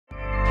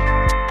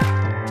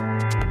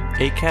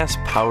Acast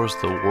powers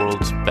the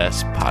world's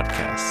best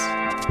podcasts.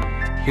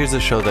 Here's a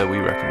show that we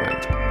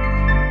recommend.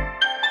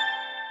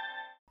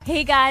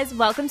 Hey guys,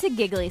 welcome to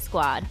Giggly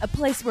Squad, a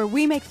place where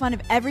we make fun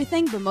of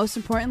everything, but most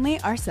importantly,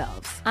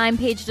 ourselves. I'm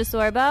Paige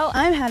DeSorbo.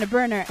 I'm Hannah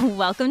Berner.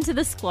 Welcome to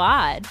the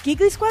squad.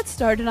 Giggly Squad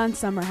started on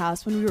Summer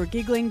House when we were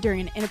giggling during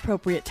an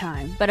inappropriate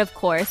time. But of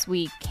course,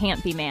 we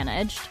can't be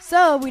managed.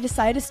 So we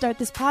decided to start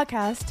this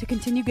podcast to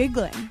continue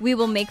giggling. We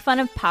will make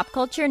fun of pop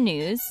culture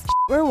news,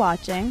 we're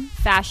watching,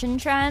 fashion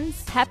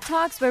trends, pep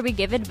talks where we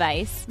give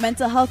advice,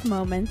 mental health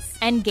moments,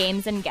 and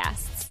games and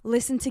guests.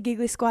 Listen to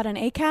Giggly Squad on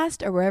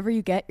Acast or wherever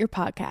you get your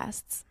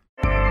podcasts.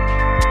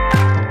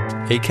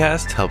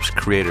 Acast helps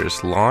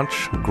creators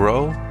launch,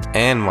 grow,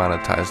 and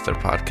monetize their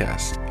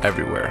podcasts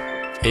everywhere.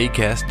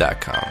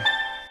 Acast.com.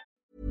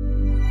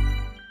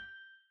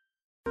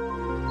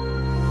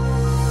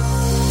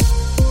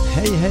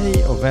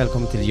 Hej och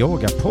välkommen till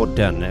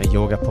Yogapodden.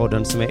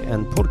 Yogapodden som är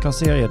en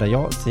podcastserie där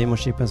jag, Simon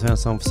Chippen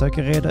Svensson,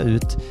 försöker reda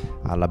ut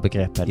alla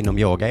begreppen inom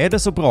yoga. Är det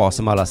så bra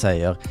som alla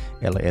säger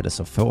eller är det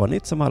så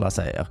fånigt som alla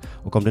säger?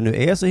 Och om det nu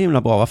är så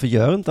himla bra, varför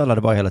gör inte alla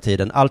det bara hela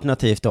tiden?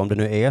 Alternativt om det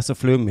nu är så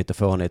flummigt och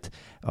fånigt,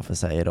 varför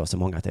säger då så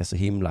många att det är så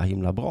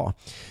himla bra?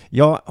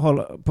 Jag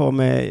håller på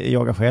med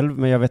yoga själv,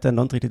 men jag vet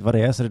ändå inte riktigt vad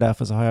det är, så det är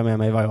därför så har jag med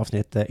mig i varje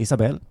avsnitt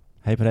Isabelle.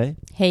 Hej på dig.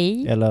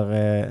 Hej.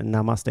 Eller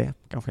namaste,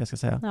 kanske jag ska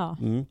säga. Ja.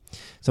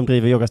 Som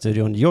driver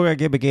yogastudion Yoga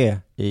Gbg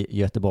i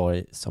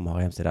Göteborg, som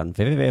har hemsidan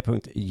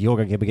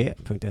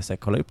www.yogagbg.se.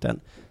 Kolla upp den.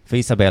 För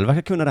Isabelle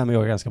verkar kunna det här med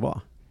yoga ganska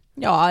bra.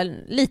 Ja,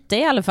 lite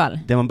i alla fall.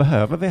 Det man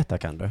behöver veta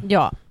kan du.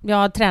 Ja, jag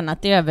har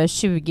tränat i över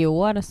 20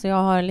 år, så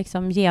jag har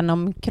liksom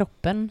genom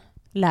kroppen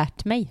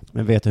lärt mig.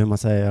 Men vet du hur man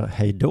säger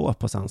hej då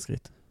på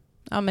sanskrit?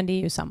 Ja, men det är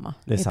ju samma.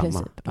 Det är samma.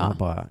 Princip. Man har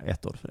bara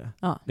ett ord för det.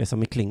 Ja. Det är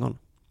som i klingon.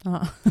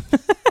 Ja.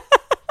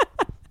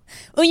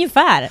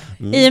 Ungefär.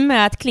 I och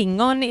med att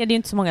klingon är det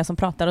inte så många som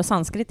pratar och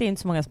sanskrit är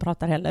inte så många som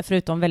pratar heller,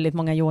 förutom väldigt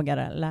många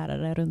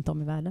yogalärare runt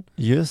om i världen.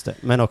 Just det,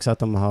 men också att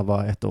de har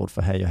bara ett ord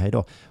för hej och hej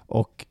då.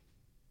 Och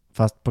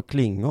fast på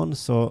klingon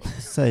så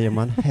säger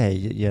man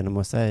hej genom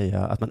att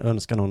säga att man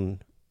önskar någon,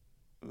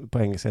 på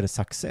engelska är det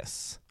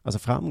success, alltså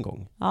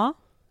framgång. Ja.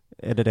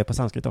 Är det på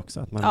sanskrit också?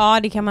 Att man... Ja,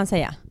 det kan man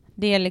säga.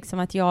 Det är liksom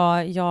att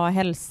jag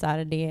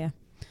hälsar det,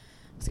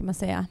 vad ska man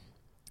säga,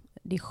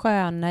 det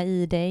sköna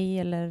i dig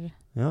eller...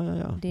 Ja.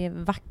 Det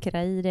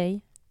vackra i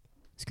dig,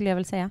 skulle jag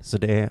väl säga. Så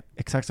det är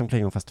exakt som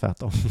klingon fast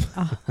tvärtom.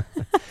 Ja.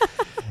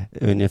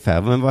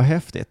 Ungefär, men vad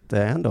häftigt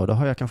ändå. Då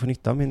har jag kanske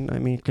nytta av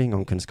min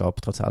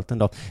klingonkunskap trots allt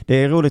ändå. Det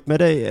är roligt med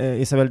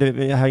dig,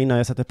 Isabelle. Här innan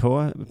jag satte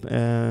på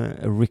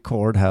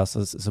record här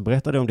så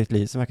berättade du om ditt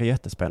liv som verkar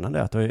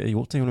jättespännande. Att du har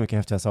gjort så mycket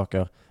häftiga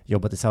saker,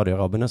 jobbat i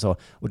Saudiarabien och så.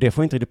 Och det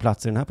får inte riktigt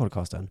plats i den här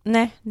podcasten.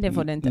 Nej, det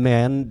får det inte.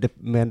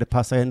 Men det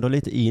passar ändå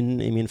lite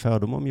in i min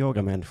fördom om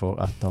yogamänniskor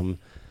att de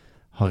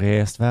har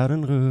rest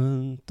världen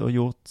runt och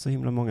gjort så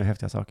himla många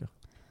häftiga saker.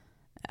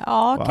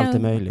 Ja, och allt är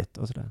möjligt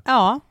och sådär.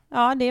 Ja,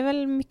 det är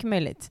väl mycket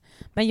möjligt.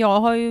 Men jag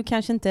har ju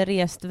kanske inte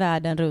rest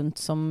världen runt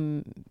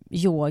som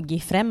yogi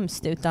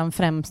främst, utan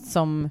främst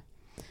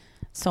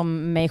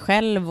som mig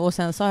själv. Och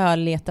sen så har jag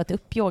letat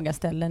upp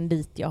yogaställen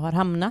dit jag har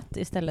hamnat,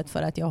 istället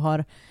för att jag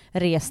har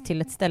rest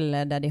till ett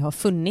ställe där det har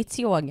funnits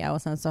yoga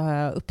och sen så har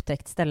jag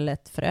upptäckt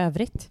stället för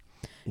övrigt.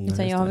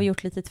 Utan jag har väl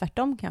gjort lite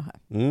tvärtom kanske.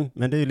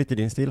 Men det är ju lite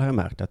din stil, har jag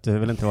märkt. Att du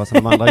vill inte vara som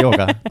de andra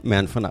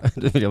yogamänniskorna.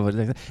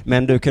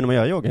 Men du, kunde man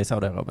göra yoga i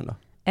Saudiarabien då?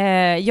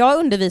 Jag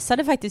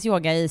undervisade faktiskt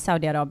yoga i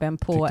Saudiarabien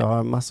på... Fick du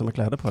ha massor med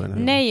kläder på dig?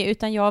 Nej,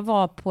 utan jag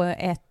var på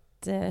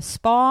ett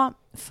spa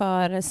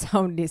för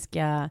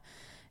saudiska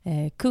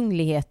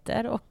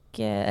kungligheter och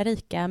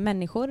rika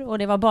människor. Och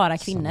det var bara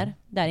kvinnor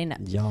där inne.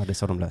 Ja, det är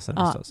så de läser.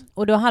 Ja.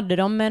 Och då hade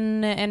de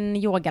en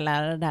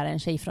yogalärare där, en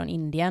tjej från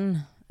Indien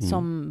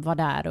som var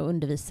där och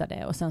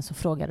undervisade, och sen så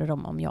frågade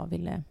de om jag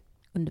ville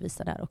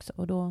undervisa där också,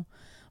 och då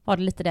var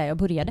det lite där jag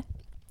började.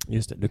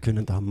 Just det, du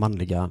kunde inte ha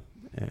manliga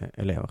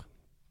elever?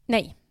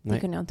 Nej, det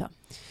kunde jag inte ha.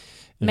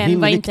 Men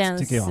rimligt, var inte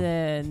ens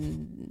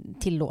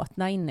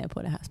tillåtna inne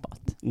på det här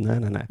spat.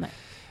 Nej.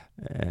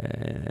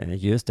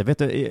 Just det, vet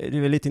du, det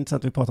är lite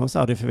intressant att vi pratar om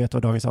Saudi, för vet du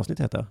vad dagens avsnitt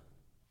heter?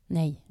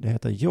 Nej. Det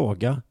heter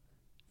yoga,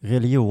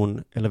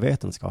 religion eller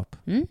vetenskap.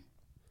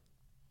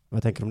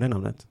 Vad tänker du om det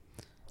namnet?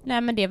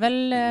 Nej, men det är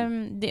väl,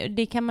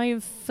 det kan man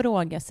ju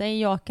fråga sig.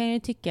 Jag kan ju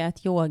tycka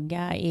att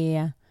yoga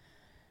är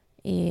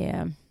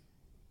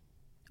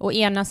å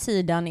ena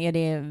sidan är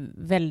det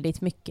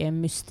väldigt mycket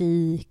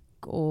mystik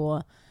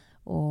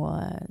och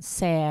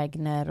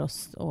sägner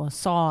och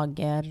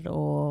sagor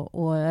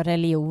och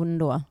religion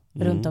då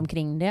runt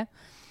omkring det.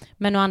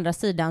 Men å andra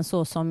sidan,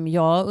 så som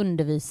jag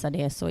undervisar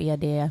det, så är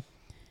det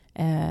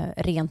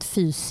rent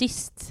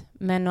fysiskt.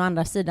 Men å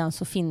andra sidan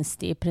så finns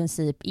det i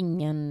princip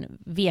ingen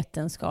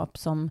vetenskap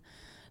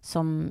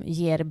som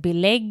ger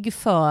belägg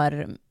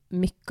för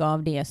mycket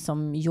av det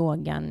som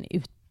yogan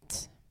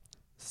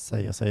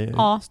säger sig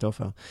Ja. stå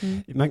för.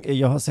 Men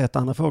jag har sett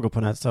andra frågor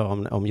på nätet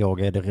om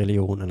yoga, är det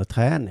religion eller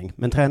träning?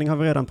 Men träning har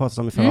vi redan pratat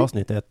om i förra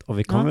avsnittet och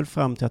vi kom väl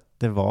fram till att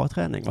det var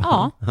träning, va?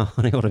 Ja.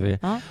 Ja, det gjorde vi.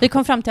 Ja. Vi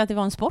kom fram till att det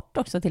var en sport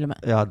också till och med.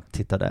 Ja,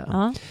 titta där.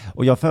 Ja.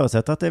 Och jag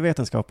förutsätter att det är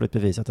vetenskapligt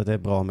bevisat att det är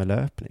bra med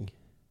löpning.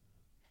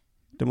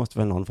 Det måste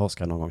väl någon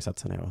forskare någon gång sätta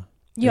sig ner och...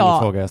 Det är en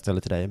fråga jag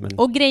ställer till dig. Men...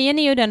 Och grejen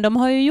är ju den, de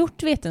har ju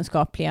gjort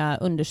vetenskapliga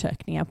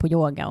undersökningar på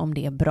yoga om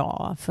det är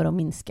bra för att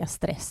minska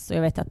stress. Och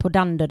jag vet att på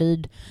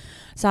Danderyd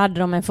så hade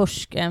de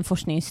en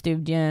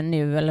forskningsstudie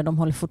nu, eller de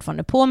håller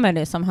fortfarande på med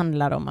det, som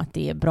handlar om att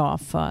det är bra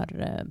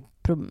för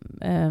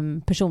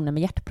personer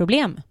med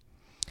hjärtproblem.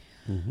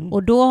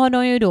 Och då har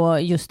de ju då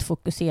just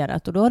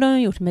fokuserat, och då har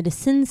de gjort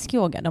medicinsk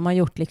yoga. De har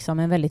gjort liksom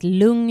en väldigt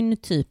lugn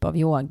typ av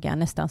yoga,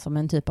 nästan som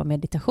en typ av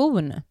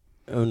meditation.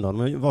 Undrar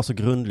om vi var så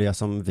grundliga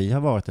som vi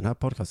har varit i den här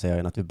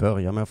podcastserien att vi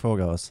börjar med att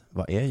fråga oss,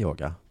 vad är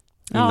yoga?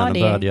 Innan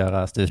de började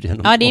göra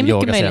studien om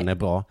yoga sen är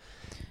bra.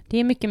 Det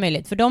är mycket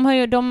möjligt, för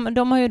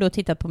de har ju då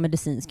tittat på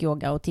medicinsk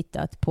yoga och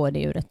tittat på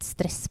det ur ett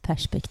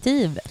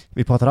stressperspektiv.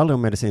 Vi pratar aldrig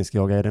om medicinsk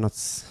yoga, är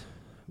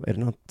det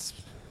något...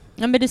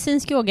 Ja,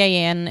 medicinsk yoga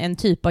är en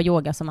typ av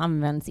yoga som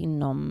används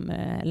inom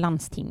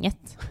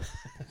landstinget.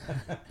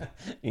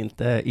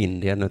 Inte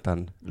Indien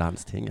utan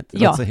landstinget. Det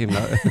Ja. låter så himla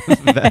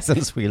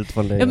väsensskilt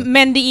från det.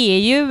 Men det är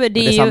ju...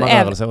 Det är samma ju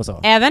rörelse och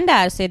så. Även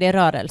där så är det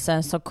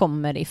rörelsen som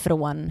kommer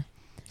ifrån...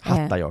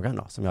 Hatta-yogan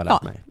då, som jag har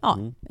lärt mig. Ja,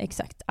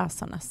 exakt.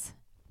 Asanas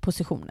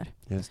positioner.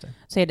 Just det.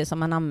 Så är det som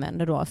man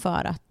använder då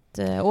för att...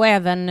 Och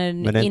även...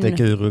 Men det är inte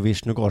Guru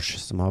Vishnu Ghosh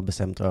som har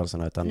bestämt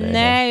rörelserna, utan det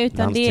är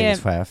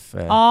landstingschef.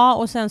 Ja,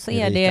 och sen så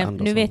är det...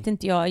 Andersson. Nu vet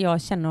inte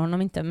jag känner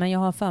honom inte, men jag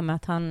har för mig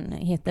att han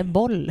heter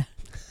Boll.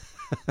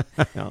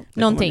 Ja,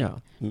 någonting.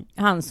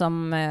 Han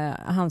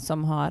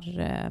som har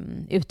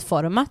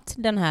utformat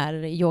den här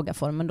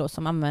yogaformen då,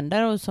 som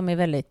använder och som är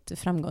väldigt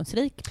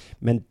framgångsrik.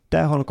 Men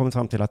där har de kommit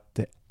fram till att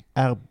det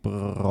är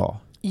bra.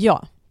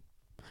 Ja.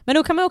 Men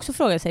då kan man också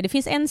fråga sig, det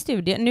finns en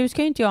studie, nu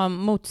ska ju inte jag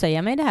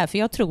motsäga mig det här, för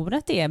jag tror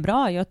att det är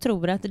bra. Jag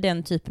tror att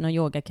den typen av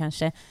yoga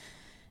kanske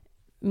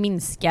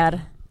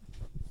minskar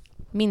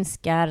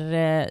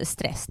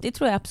stress. Det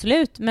tror jag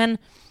absolut, men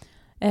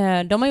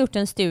de har gjort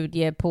en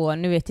studie på,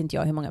 nu vet inte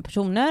jag hur många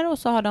personer, och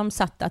så har de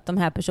satt att de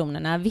här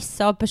personerna,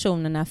 vissa av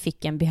personerna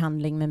fick en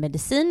behandling med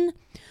medicin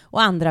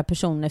och andra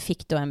personer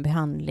fick då en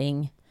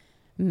behandling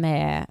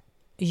med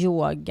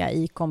yoga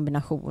i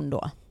kombination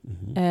då.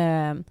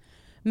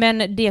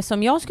 Men det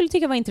som jag skulle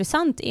tycka var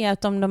intressant är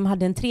att om de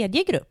hade en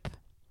tredje grupp,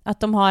 att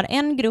de har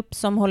en grupp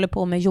som håller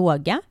på med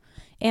yoga,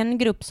 en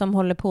grupp som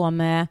håller på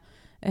med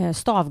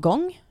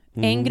stavgång,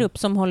 en grupp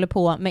som håller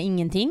på med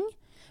ingenting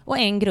och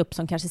en grupp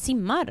som kanske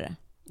simmar.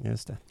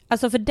 Just det.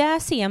 Alltså, för där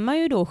ser man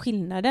ju då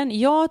skillnaden.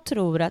 Jag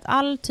tror att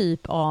all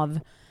typ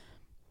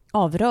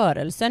av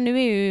rörelse, nu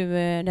är ju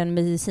den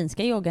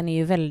medicinska yogan är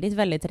ju väldigt,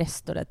 väldigt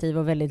restaurativ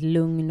och väldigt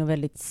lugn och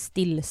väldigt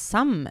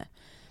stillsam.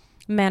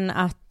 Men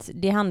att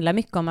det handlar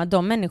mycket om att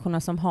de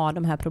människorna som har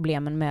de här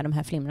problemen med de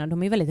här flimmerna,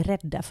 de är väldigt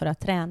rädda för att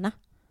träna.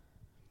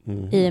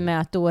 I och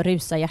med att då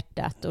rusar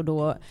hjärtat, och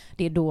då,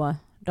 det är då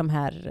det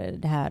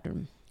här,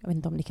 jag vet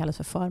inte om det kallas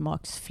för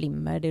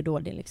förmaksflimmer, det är då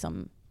det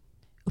liksom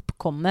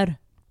uppkommer.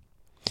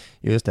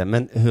 Just det,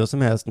 men hur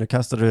som helst, nu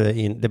kastar du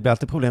in, det blir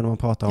alltid problem när man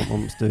pratar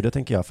om studier,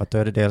 tänker jag, för att då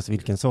är det dels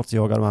vilken sorts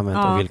yoga de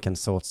använder och vilken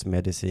sorts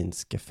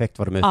medicinsk effekt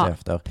var de ute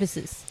efter.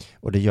 Precis.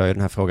 Och det gör ju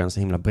den här frågan så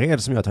himla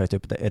bred som jag har tagit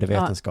upp. Är det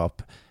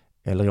vetenskap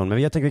eller religion?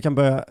 Men jag tänker vi kan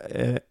börja,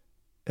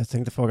 jag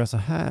tänkte fråga så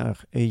här,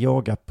 är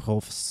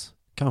yogaproffs,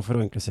 kanske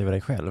då inklusive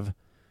dig själv,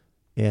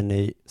 är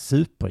ni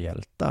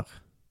superhjältar?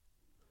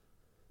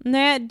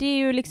 Nej, det är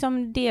ju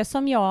liksom det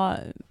som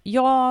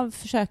jag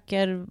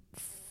försöker...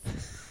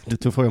 Du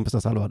tog frågan på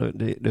största allvar,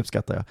 det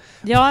uppskattar jag.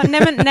 Ja,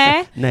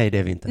 nej. Nej, det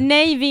är vi inte.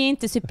 Nej, vi är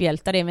inte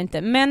superhjältar, det är vi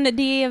inte. Men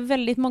det är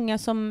väldigt många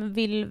som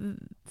vill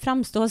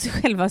framstå sig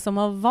själva som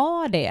att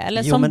vara det.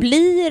 Eller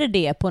blir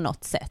det på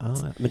något sätt. Ja,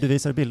 men du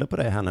visade bilder på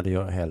dig här när du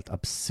gör helt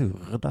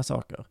absurda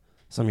saker.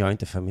 Som jag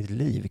inte för mitt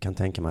liv kan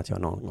tänka mig att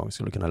jag någon gång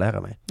skulle kunna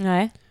lära mig.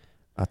 Nej.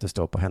 Att du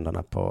står på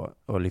händerna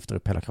och lyfter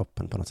upp hela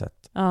kroppen på något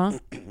sätt. Ja.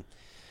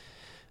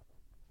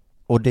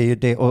 Och det är ju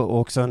det, och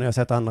också när jag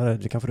sett andra,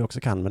 det kanske du också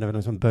kan, men det är väl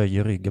liksom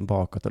böjer ryggen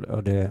bakåt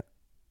och det,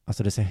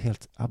 alltså det ser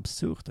helt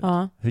absurt ut.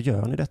 Ja. Hur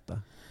gör ni detta?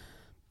 Så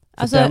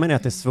alltså, där menar jag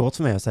att det är svårt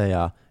för mig att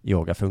säga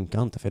yoga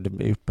funkar inte, för det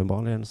blir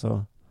uppenbarligen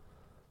så.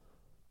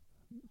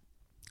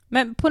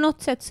 Men på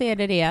något sätt så är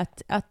det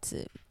att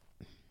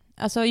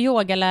alltså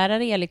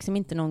yogalärare är liksom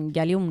inte någon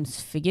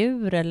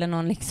galjonsfigur eller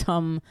någon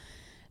liksom,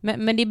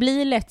 men det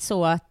blir lätt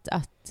så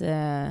att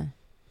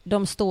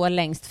de står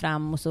längst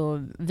fram och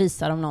så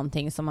visar de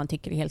någonting som man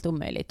tycker är helt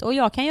omöjligt. Och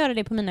jag kan göra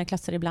det på mina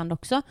klasser ibland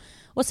också.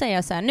 Och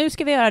säga så här, nu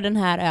ska vi göra den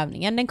här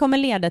övningen. Den kommer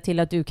leda till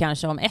att du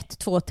kanske om 1,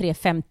 2, 3,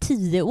 5,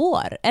 10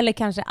 år, eller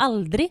kanske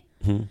aldrig,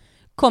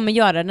 kommer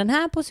göra den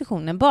här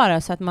positionen.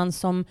 Bara så att man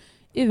som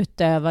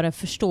utövare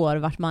förstår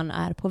vart man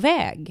är på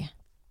väg.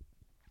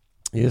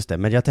 Just det,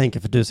 men jag tänker,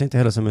 för du ser inte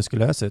heller så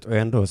muskulös ut och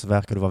ändå så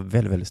verkar du vara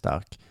väldigt, väldigt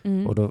stark.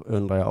 Och då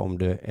undrar jag om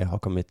du har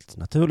kommit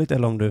naturligt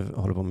eller om du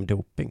håller på med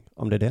doping,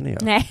 om det är det ni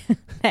gör.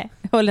 Nej,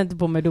 håller inte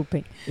på med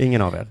doping.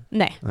 Ingen av er?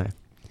 Nej.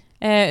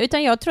 Nej.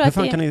 Utan jag tror Hur att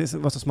fan kan ni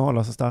vara så smala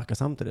och så starka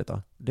samtidigt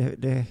då?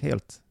 Det är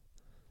helt...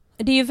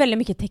 Det är ju väldigt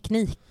mycket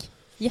teknik.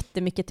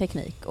 Jättemycket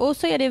teknik. Och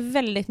så är det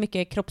väldigt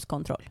mycket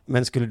kroppskontroll.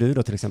 Men skulle du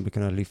då till exempel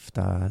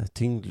kunna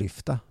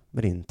tyngdlyfta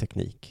med din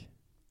teknik?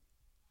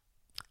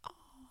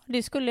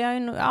 Det skulle jag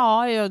ju,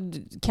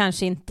 jag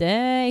kanske inte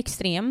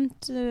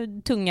extremt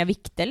tunga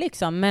vikter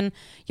liksom, men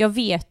jag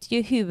vet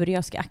ju hur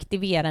jag ska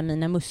aktivera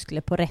mina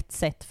muskler på rätt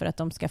sätt för att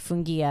de ska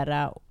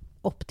fungera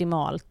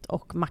optimalt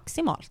och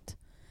maximalt.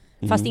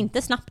 Fast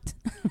inte snabbt.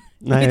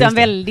 Nej, utan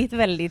väldigt,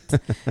 väldigt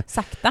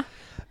sakta.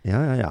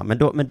 Ja. Men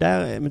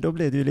då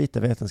blir det ju lite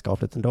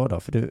vetenskapligt ändå då.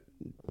 För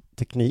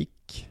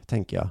teknik,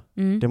 tänker jag,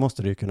 det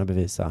måste du ju kunna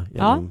bevisa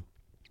genom...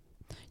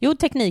 Jo,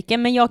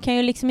 tekniken, men jag kan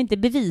ju liksom inte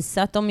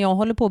bevisa att om jag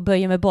håller på att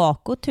böja mig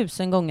bakåt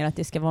 1000 gånger att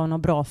det ska vara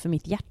något bra för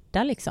mitt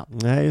hjärta liksom.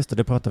 Nej, just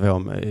det pratade vi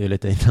om ju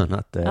lite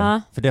innan.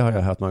 För det har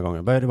jag hört många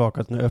gånger. Böjer du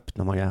bakåt, nu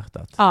öppnar man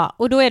hjärtat. Ja,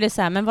 och då är det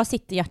så här, men var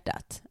sitter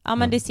hjärtat? Ja,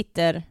 men det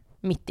sitter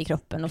mitt i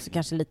kroppen och så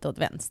kanske lite åt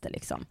vänster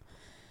liksom.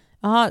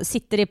 Jaha,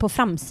 sitter det på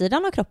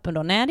framsidan av kroppen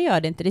då? Nej, det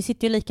gör det inte. Det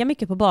sitter ju lika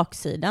mycket på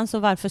baksidan, så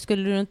varför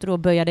skulle du inte då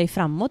böja dig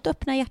framåt och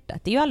öppna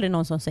hjärtat? Det är ju aldrig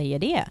någon som säger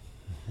det.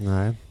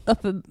 Nej.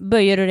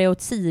 Böjer du det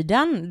åt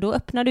sidan, då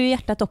öppnar du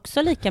hjärtat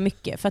också lika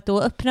mycket. För att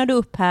då öppnar du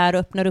upp här och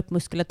öppnar upp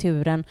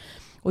muskulaturen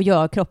och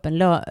gör kroppen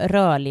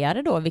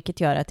rörligare då, vilket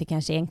gör att det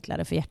kanske är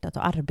enklare för hjärtat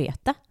att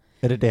arbeta.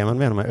 Är det det man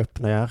menar med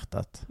öppna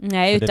hjärtat?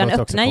 Nej, för utan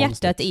öppna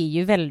hjärtat är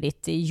ju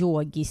väldigt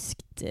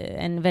yogiskt,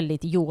 en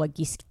väldigt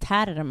yogisk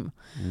term.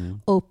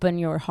 Open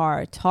your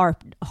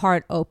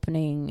heart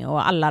opening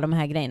och alla de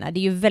här grejerna. Det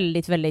är ju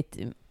väldigt, väldigt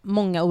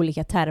många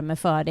olika termer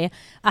för det.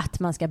 Att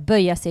man ska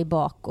böja sig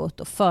bakåt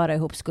och föra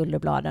ihop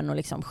skulderbladen och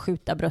liksom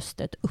skjuta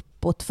bröstet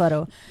uppåt för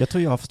att... Jag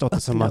tror jag har förstått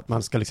det som att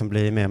man ska liksom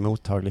bli mer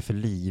mottaglig för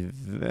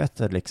livet,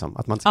 liksom.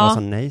 Att man ska vara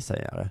sån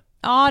nej-sägare.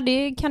 Ja,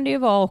 det kan det ju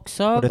vara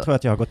också. Och det tror jag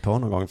att jag har gått på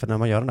någon gång. För när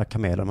man gör den där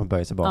kamelen, man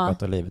böjer sig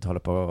bakåt och livet håller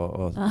på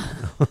och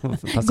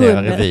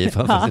passerar revy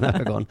framför sina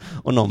ögon.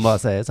 Och någon bara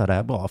säger så här, det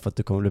är bra för att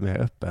du kommer bli mer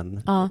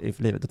öppen i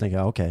livet. Då tänker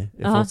jag, okej,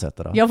 jag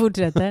fortsätter då. Jag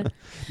fortsätter.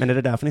 Men är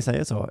det därför ni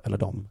säger så? Eller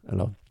de?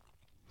 Eller?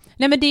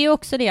 Nej, men det är ju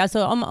också det.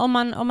 Alltså,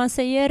 om man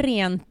säger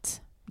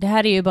rent, det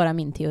här är ju bara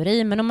min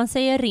teori, men om man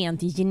säger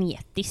rent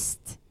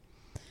genetiskt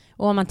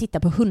och om man tittar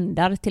på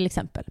hundar till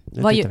exempel.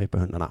 Nu tittar vi på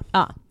hundarna.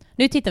 Ja,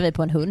 nu tittar vi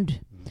på en hund.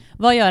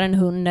 Vad gör en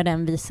hund när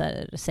den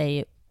visar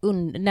sig,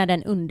 när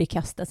den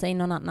underkastar sig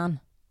någon annan?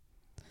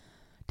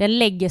 Den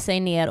lägger sig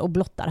ner och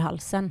blottar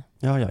halsen.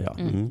 Ja.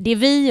 Det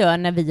vi gör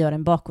när vi gör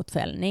en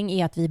bakåtfällning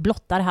är att vi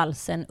blottar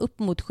halsen upp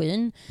mot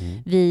skyn.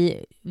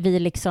 Vi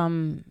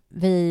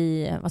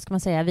vad ska man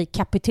säga, vi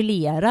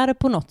kapitulerar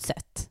på något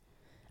sätt.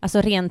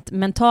 Alltså rent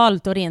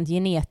mentalt och rent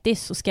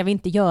genetiskt så ska vi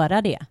inte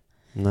göra det.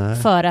 Nej.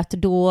 För att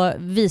då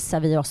visar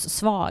vi oss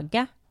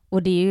svaga.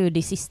 Och det är ju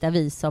det sista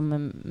vi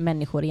som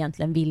människor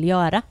egentligen vill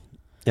göra.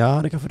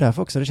 Ja, det kanske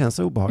därför också det känns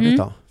så obehagligt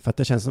då. För att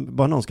det känns som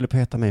bara någon skulle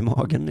peta mig i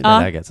magen i det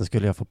läget så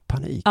skulle jag få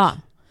panik. Ja,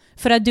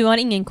 för att du har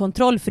ingen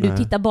kontroll för du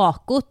tittar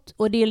bakåt.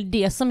 Och det är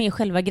det som är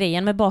själva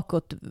grejen med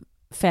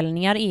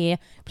bakåtfällningar är,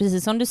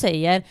 precis som du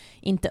säger,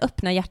 inte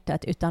öppna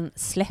hjärtat utan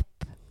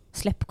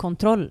släpp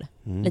kontroll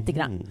lite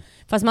grann.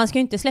 Fast man ska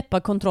ju inte släppa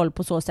kontroll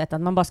på så sätt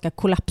att man bara ska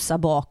kollapsa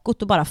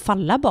bakåt och bara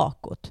falla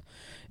bakåt.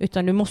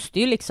 Utan du måste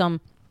ju liksom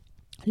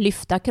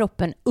lyfta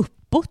kroppen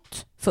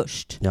uppåt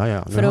först.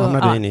 Ja. Nu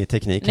hamnar du in i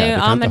teknik här. Du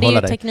kan men inte det hålla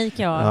är ju dig. teknik,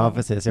 Ja,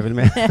 precis. Jag vill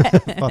med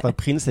prata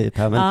princip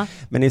här.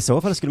 Men i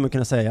så fall skulle man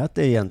kunna säga att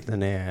det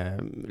egentligen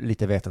är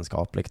lite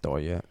vetenskapligt då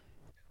ju.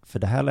 För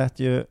det här lät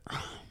ju,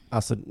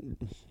 alltså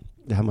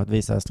det här med att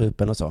visa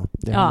strupen och så.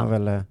 Det har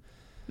man väl...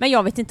 Men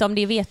jag vet inte om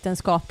det är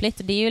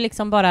vetenskapligt. Det är ju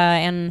liksom bara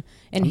en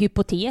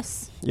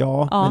hypotes.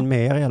 Ja, men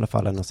mer i alla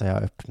fall än att säga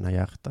öppna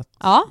hjärtat.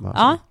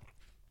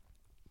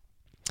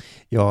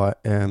 Ja.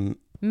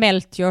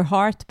 Melt your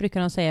heart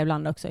brukar de säga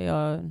ibland också.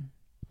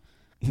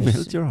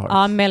 Melt your heart?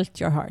 Ja,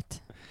 melt your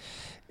heart.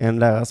 En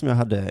lärare som jag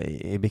hade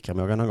i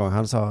Bikramyoga någon gång,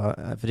 han sa,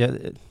 för jag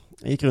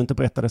gick runt och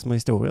berättade små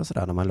historier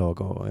sådär när man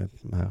låg och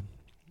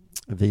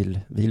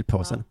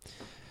vilpåsen.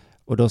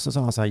 Och då så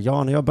sa han så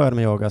här, när jag började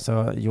med yoga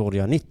så gjorde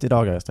jag 90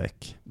 dagar i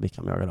sträck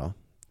Bikramyoga då.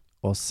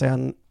 Och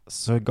sen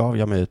så gav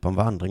jag mig ut på en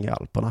vandring i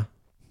Alperna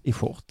i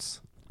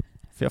shorts.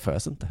 För jag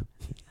frös inte.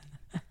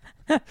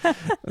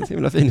 En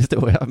himla fin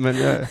historia, men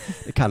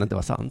det kan inte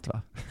vara sant,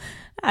 va?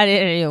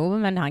 Jo,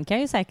 men han kan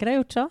ju säkert ha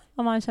gjort så,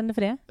 om han kände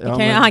för det.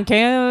 Han kan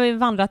ju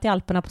vandra till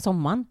Alperna på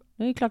sommaren.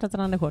 Det är ju klart att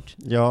han hade kort.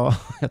 Ja,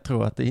 jag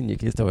tror att det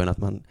ingick i historien att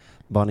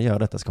bara ni gör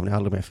detta så kommer ni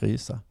aldrig mer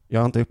frysa. Jag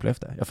har inte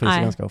upplevt det. Jag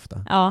fryser ganska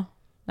ofta. Ja,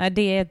 nej,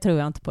 det tror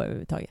jag inte på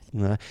överhuvudtaget.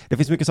 Nej. Det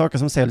finns mycket saker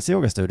som säljs i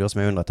yogastudior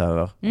som jag undrat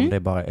över om det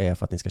bara är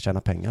för att ni ska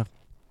tjäna pengar.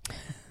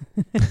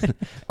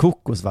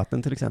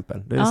 Kokosvatten till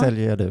exempel. Det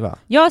säljer du, va?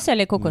 Jag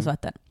säljer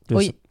kokosvatten.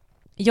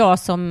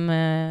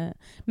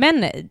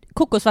 Men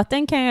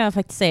kokosvatten kan jag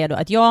faktiskt säga då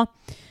att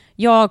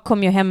jag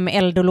kom ju hem med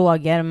eld och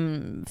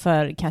lågor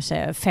för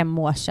kanske 5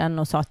 år sedan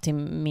och sa till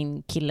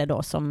min kille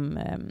då som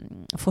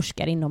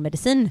forskar inom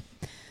medicin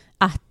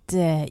att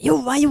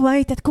Johan har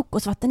hittat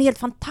kokosvatten, det är helt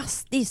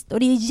fantastiskt och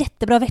det är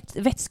jättebra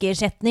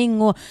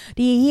vätskeersättning och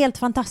det är helt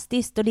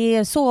fantastiskt och det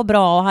är så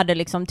bra och hade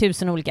liksom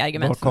 1000 olika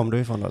argument. Var kom du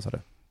ifrån då, sa du?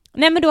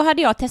 Nej, men då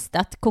hade jag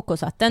testat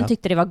kokosvatten,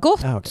 tyckte det var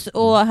gott okay.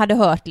 och hade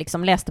hört,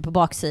 liksom, läste på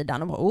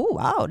baksidan och bara,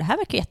 wow, det här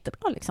verkar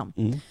jättebra liksom.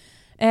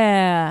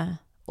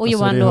 Och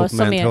Johan då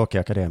som är tråkig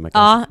akademiker.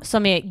 Ja,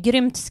 som är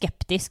grymt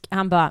skeptisk,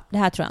 han bara, det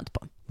här tror jag inte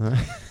på.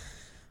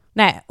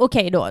 Nej,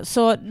 okej då.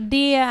 Så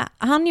det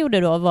han gjorde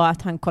då var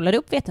att han kollade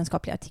upp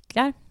vetenskapliga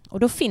artiklar. Och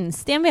då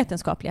finns det en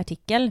vetenskaplig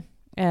artikel,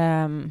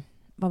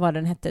 vad var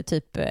den hette,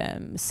 typ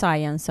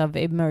Science of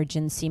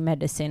Emergency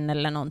Medicine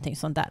eller någonting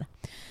sånt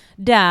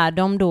där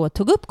de då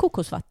tog upp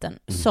kokosvatten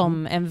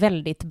som en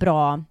väldigt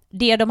bra...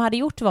 Det de hade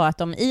gjort var att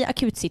de i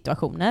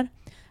akutsituationer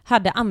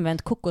hade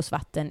använt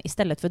kokosvatten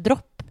istället för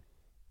dropp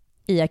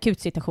i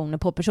akutsituationer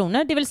på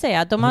personer. Det vill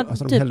säga att de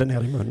har de hällde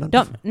ner i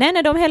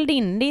munnen? De hällde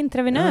in det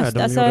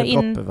intravenöst. De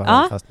gjorde dropp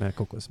fast med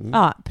kokos.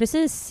 Ja,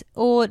 precis.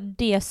 Och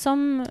det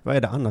som... Vad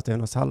är det annat? Det är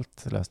något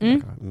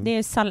saltlösning?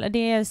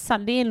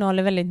 Det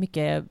innehåller väldigt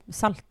mycket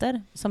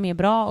salter som är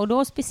bra. Och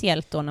då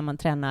speciellt då när man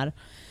tränar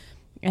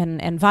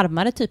en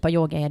varmare typ av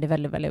yoga är det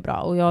väldigt, väldigt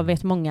bra. Och jag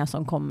vet många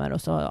som kommer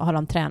och så har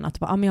de tränat och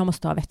bara, men jag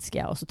måste ha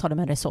vätska. Och så tar de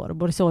en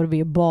Resorb. Och Resorb är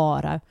ju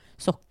bara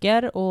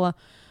socker och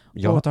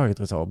jag har tagit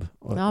Resorb.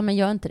 Ja, men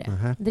gör inte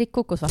det. Drick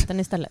kokosvatten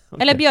istället.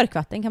 Okay. Eller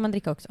björkvatten kan man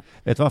dricka också.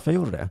 Vet du varför jag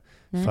gjorde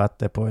det? För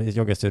att på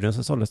yogastudion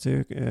så såldes det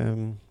ju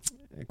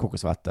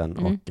kokosvatten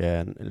och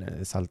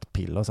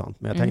saltpiller och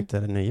sånt. Men jag tänkte,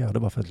 nu gör det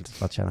bara för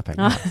att tjäna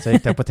pengar. Så jag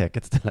gick till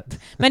apoteket istället.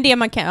 Men det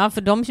man kan,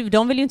 för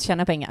de vill ju inte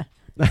tjäna pengar.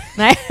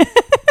 Nej.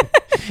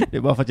 Det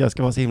är bara för att jag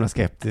ska vara så himla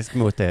skeptisk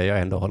mot det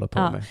jag ändå håller på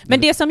med.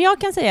 Men det som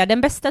jag kan säga,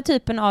 den bästa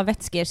typen av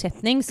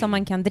vätskeersättning som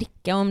man kan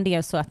dricka om det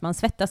är så att man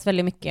svettas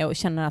väldigt mycket och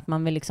känner att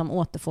man vill liksom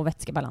återfå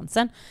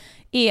vätskebalansen,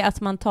 är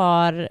att man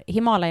tar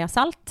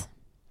Himalaya-salt,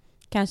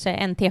 kanske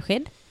en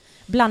tesked,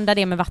 blandar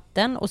det med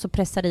vatten och så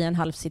pressar i en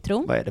halv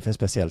citron. Vad är det för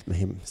speciellt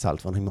med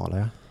salt från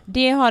Himalaya?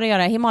 Det har att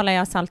göra,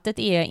 Himalaya-saltet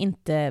är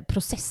inte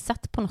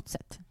processat på något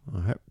sätt.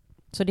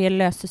 Så det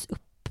löses upp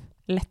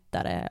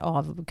lättare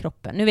av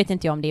kroppen. Nu vet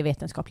inte jag om det är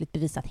vetenskapligt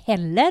bevisat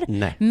heller.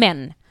 Nej.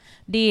 Men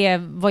det är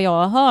vad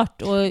jag har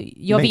hört och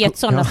jag vet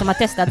sådana som har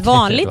testat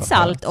vanligt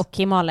salt och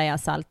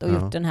Himalaya-salt och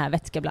gjort den här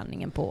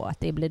vätskeblandningen på att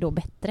det blir då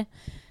bättre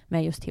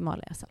med just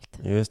Himalaya-salt.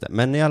 Just det.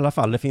 Men i alla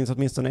fall, det finns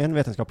åtminstone en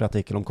vetenskaplig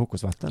artikel om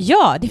kokosvatten.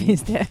 Ja, det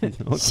finns det.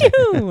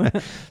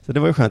 Så det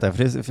var ju skönt där,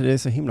 för det är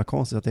så himla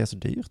konstigt att det är så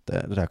dyrt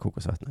det där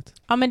kokosvattnet.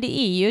 Ja, men det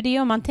är ju det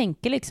om man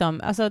tänker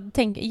liksom, alltså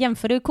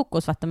jämför du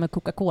kokosvatten med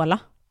Coca-Cola?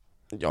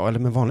 Ja, eller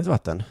med vanligt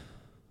vatten.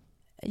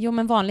 Jo,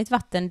 men vanligt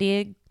vatten,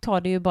 det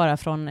tar du ju bara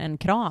från en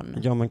kran.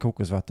 Ja, men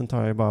kokosvatten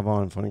tar ju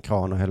bara från en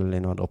kran och häller i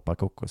några droppar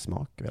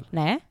kokossmak, väl?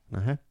 Nej.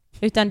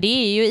 Utan det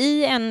är ju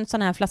i en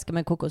sån här flaska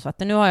med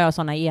kokosvatten. Nu har jag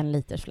såna 1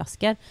 liters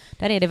flaskor.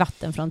 Där är det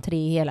vatten från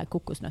 3 hela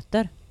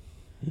kokosnötter.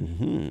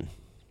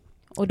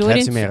 Och då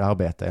krävs ju mer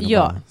arbete än att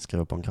bara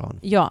skruva på en kran.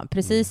 Ja,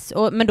 precis.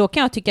 Men då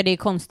kan jag tycka det är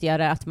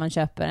konstigare att man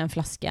köper en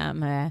flaska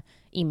med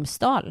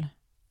Imsdal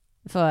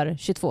för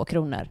 22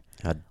 kronor.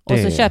 Ja, och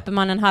så köper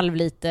man en halv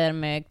liter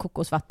med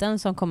kokosvatten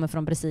som kommer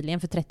från Brasilien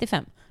för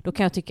 35. Då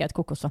kan jag tycka att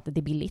kokosvattnet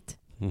är billigt.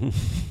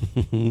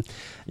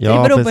 Ja,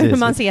 det beror på hur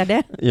man ser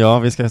det. Ja,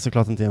 vi ska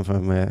såklart inte jämföra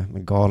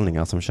med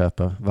galningar som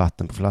köper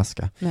vatten på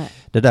flaska. Nej.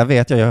 Det där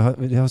vet jag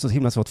har så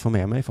himla svårt att få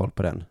med mig folk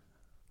på den.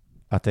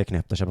 Att det är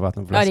knäppt att köpa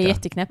vatten på flaska. Ja, det är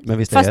jätteknäppt. Men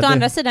visst fast å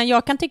andra sidan,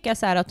 jag kan tycka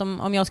så här att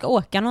om jag ska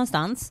åka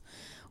någonstans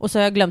och så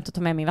har jag glömt att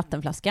ta med min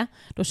vattenflaska,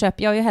 då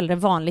köper jag ju hellre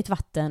vanligt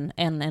vatten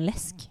än en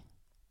läsk.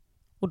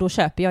 Och då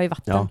köper jag ju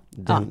vatten.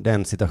 Ja,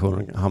 den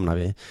situationen hamnar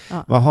vi i.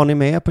 Ja. Vad har ni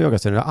med på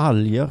yogastudion?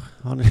 Alger?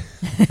 Har ni?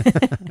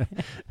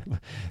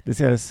 Det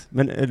ses.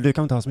 Men du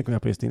kan inte ha så mycket mer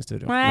på just din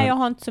studio? Nej, jag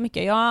har inte så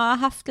mycket. Jag har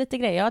haft lite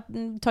grejer. Jag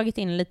har tagit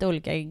in lite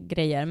olika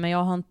grejer. Men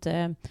jag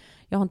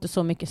har inte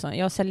så mycket så.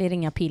 Jag säljer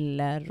inga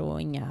piller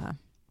och inga...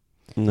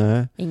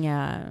 Nej.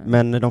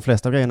 Men de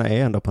flesta grejerna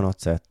är ändå på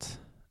något sätt...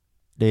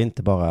 Det är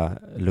inte bara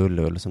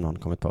lullull som någon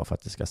kommit på för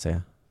att det ska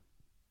se...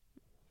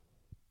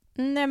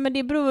 Nej, men det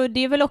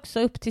är väl också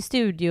upp till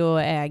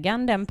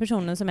studioägaren, den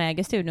personen som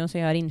äger studion som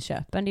gör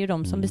inköpen. Det är ju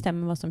de som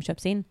bestämmer vad som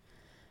köps in.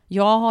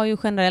 Jag har ju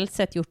generellt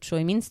sett gjort så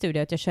i min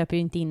studio att jag köper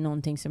ju inte in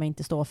någonting som jag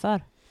inte står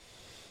för.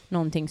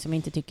 Någonting som jag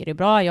inte tycker är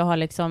bra. Jag har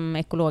liksom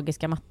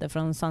ekologiska mattor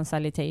från Sun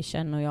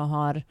Salutation och jag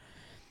har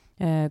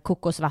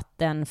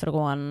kokosvatten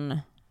från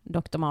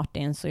Dr.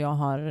 Martins och jag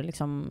har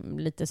liksom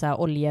lite så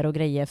här oljor och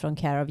grejer från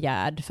Care of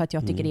Yard för att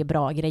jag tycker det är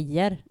bra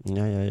grejer.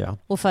 Ja.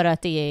 Och för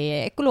att det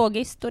är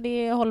ekologiskt och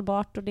det är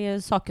hållbart och det är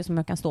saker som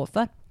jag kan stå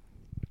för.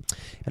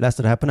 Jag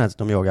läste det här på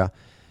nätet om yoga.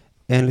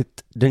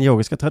 Enligt den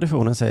yogiska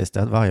traditionen sägs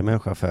det att varje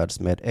människa föds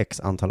med x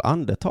antal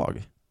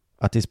andetag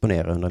att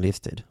disponera under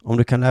livstid. Om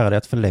du kan lära dig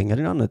att förlänga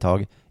din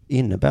andetag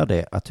innebär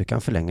det att du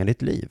kan förlänga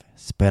ditt liv.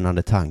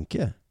 Spännande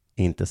tanke,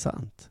 inte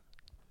sant?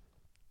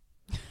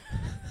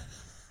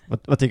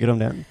 Vad tycker du om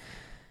den?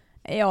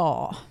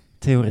 Ja.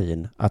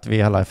 Teorin att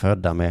vi alla är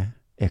födda med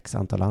x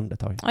antal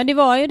andetag. Ja, det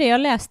var ju det.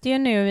 Jag läste ju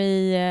nu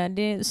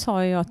det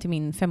sa jag till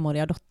min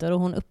 5-åriga dotter och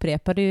hon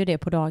upprepade ju det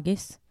på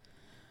dagis.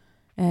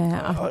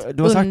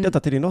 Du har sagt detta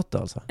till din dotter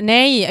alltså?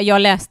 Nej,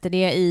 jag läste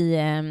det i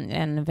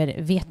en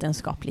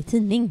vetenskaplig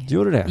tidning. Du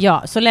gjorde det?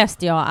 Ja, så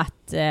läste jag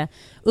att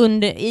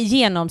i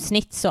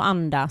genomsnitt så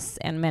andas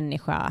en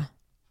människa,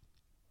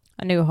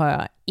 nu har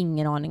jag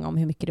ingen aning om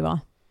hur mycket det var.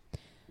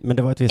 Men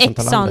det var ett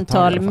visst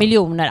antal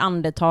miljoner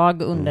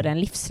andetag under en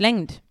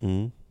livslängd.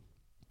 Mm.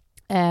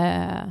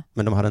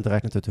 Men de hade inte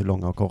räknat ut hur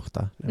långa och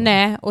korta?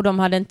 Nej, och de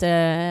hade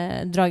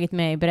inte dragit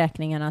med i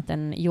beräkningen att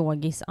en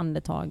yogis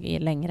andetag är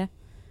längre.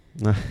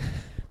 Nej.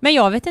 Men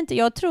jag vet inte,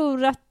 jag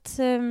tror att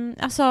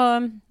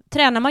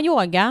tränar man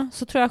yoga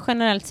så tror jag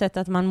generellt sett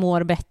att man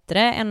mår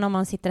bättre än om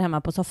man sitter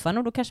hemma på soffan,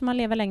 och då kanske man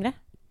lever längre.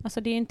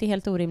 Alltså det är inte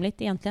helt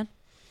orimligt egentligen.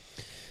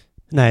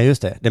 Nej,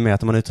 just det. Det är med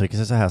att om man uttrycker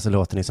sig så här så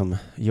låter ni som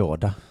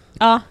Yoda.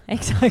 Ja,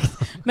 exakt.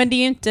 Men det är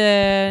ju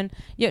inte...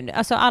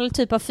 Alltså all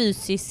typ av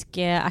fysisk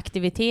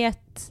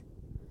aktivitet,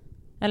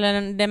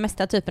 eller den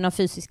mesta typen av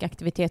fysisk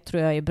aktivitet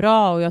tror jag är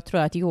bra, och jag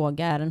tror att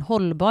yoga är en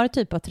hållbar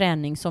typ av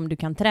träning som du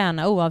kan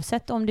träna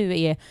oavsett om du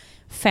är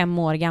 5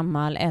 år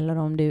gammal eller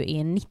om du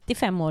är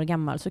 95 år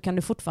gammal, så kan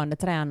du fortfarande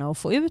träna och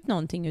få ut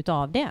någonting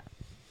utav det.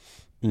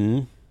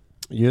 Mm.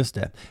 Just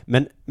det.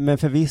 Men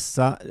för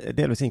vissa,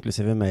 delvis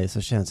inklusive mig,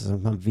 så känns det som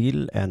att man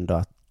vill ändå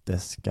att det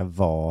ska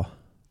vara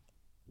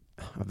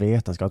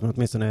vetenskap, men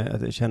åtminstone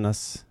att det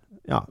kännas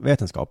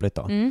vetenskapligt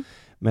då. Mm.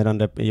 Medan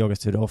det i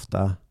yogastudier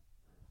ofta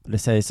det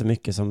säger så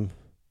mycket som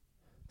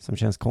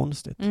känns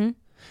konstigt. Mm.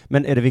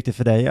 Men är det viktigt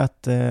för dig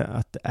att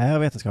det är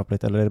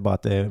vetenskapligt, eller är det bara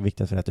att det är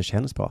viktigt för dig att det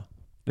känns bra?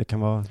 Det kan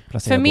vara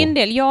placerat. För min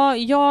del,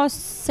 jag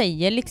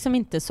säger liksom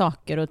inte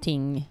saker och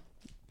ting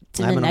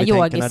till mina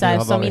yogisar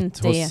som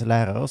inte är... när du har varit hos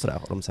lärare och sådär,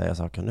 och de säger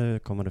saker, nu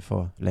kommer du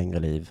få längre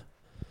liv.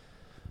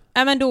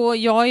 Ja, men då,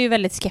 jag är ju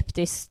väldigt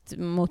skeptisk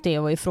mot det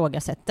och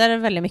ifrågasätter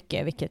väldigt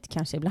mycket, vilket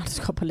kanske ibland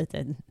skapar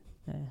lite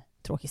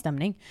tråkig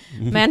stämning.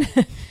 Men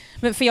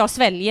för jag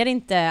sväljer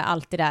inte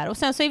allt det där. Och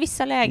sen så i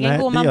vissa lägen Nej,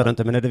 går man... det gör du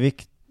inte, men är det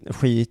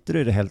skiter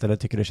du i det helt, eller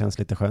tycker du det känns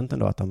lite skönt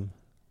ändå att de...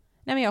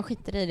 Nej, men jag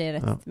skiter i det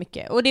rätt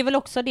mycket. Och det är väl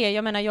också det,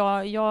 jag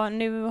menar,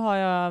 nu har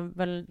jag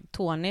väl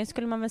Tony,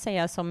 skulle man väl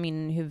säga, som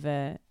min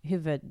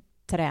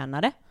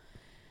huvudtränare.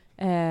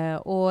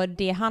 Och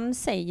det han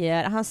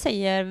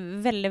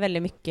säger väldigt,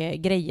 väldigt mycket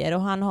grejer,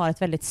 och han har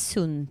ett väldigt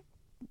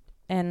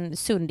en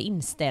sund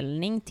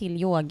inställning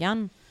till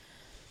yogan.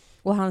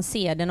 Och han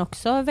ser den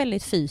också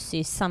väldigt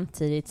fysiskt,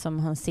 samtidigt som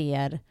han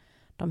ser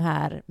de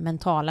här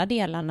mentala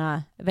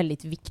delarna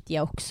väldigt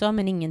viktiga också,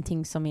 men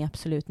ingenting som är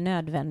absolut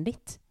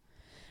nödvändigt.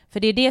 För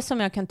det är det som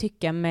jag kan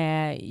tycka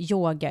med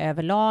yoga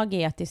överlag,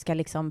 är att det ska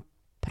liksom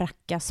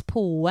prackas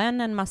på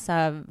en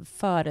massa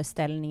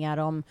föreställningar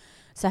om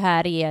så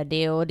här är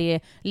det, och det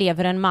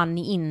lever en man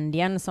i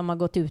Indien som har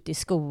gått ut i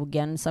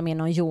skogen som är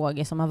någon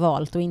yogi som har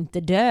valt att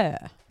inte dö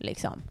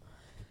liksom.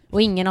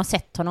 Och ingen har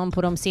sett honom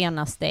på de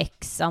senaste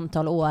x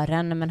antal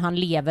åren, men han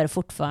lever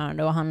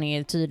fortfarande, och han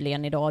är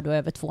tydligen idag då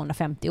över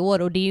 250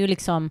 år, och det är ju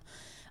liksom,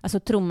 alltså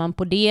tror man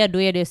på det,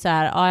 då är det så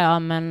här, ja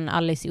men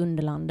Alice i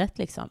Underlandet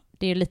liksom.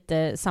 Det är ju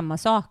lite samma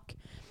sak.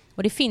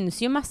 Och det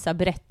finns ju massa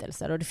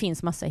berättelser och det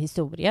finns massa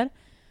historier.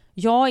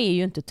 Jag är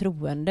ju inte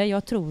troende,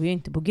 jag tror ju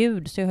inte på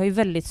Gud, så jag har ju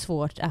väldigt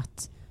svårt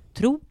att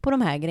tro på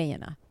de här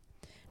grejerna.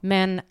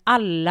 Men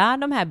alla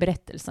de här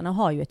berättelserna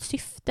har ju ett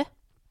syfte.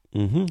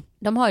 Mm-hmm.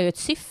 De har ju ett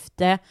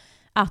syfte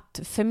att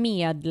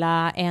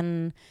förmedla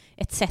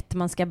ett sätt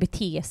man ska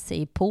bete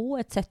sig på,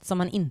 ett sätt som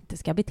man inte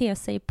ska bete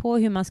sig på,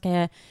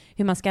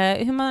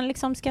 hur man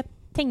liksom ska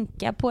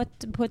tänka på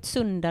ett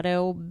sundare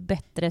och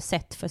bättre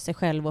sätt för sig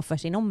själv och för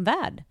sin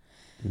omvärld.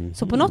 Mm-hmm.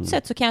 Så på något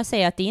sätt så kan jag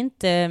säga att det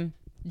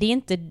är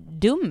inte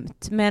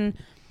dumt, men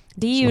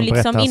det är ju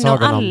liksom inom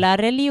alla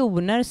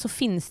religioner så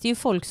finns det ju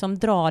folk som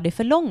drar det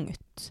för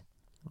långt.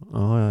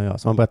 Ja.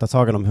 Så man berättar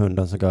sagan om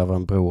hunden som går över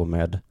en bro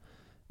med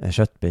en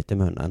köttbit i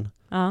munnen.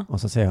 Ja.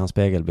 Och så ser han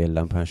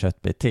spegelbilden på en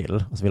köttbit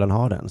till, och så vill han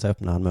ha den, så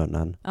öppnar han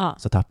munnen,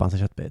 så tappar han sin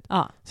köttbit.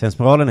 Ja. Sen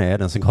moralen är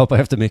den som gapar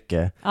efter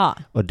mycket. Ja.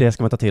 Och det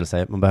ska man ta till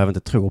sig. Man behöver inte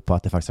tro på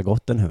att det faktiskt har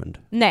gått en hund.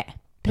 Nej,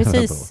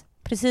 precis.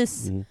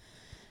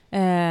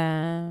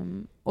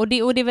 Mm. Och det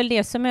är väl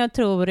det som jag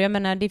tror. Jag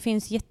menar, det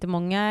finns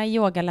jättemånga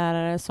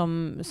yogalärare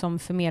som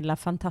förmedlar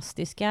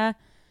fantastiska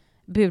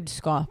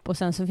budskap, och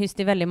sen så finns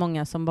det väldigt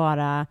många som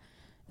bara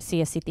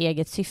ser sitt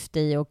eget syfte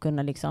i att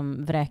kunna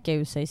liksom vräka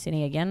ur sig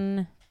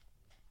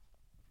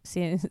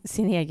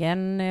sin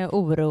egen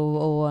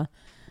oro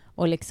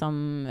och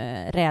liksom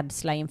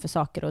rädsla inför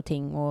saker och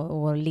ting,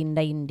 och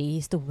linda in det i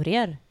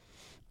historier.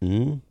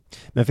 Mm.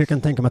 Men jag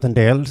kan tänka mig att en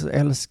del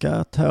älskar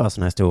att höra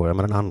såna historier,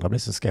 men den andra blir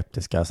så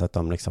skeptiska så att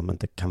de liksom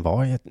inte kan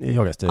vara i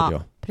yogastudio.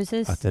 Ja,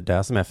 precis. Att det är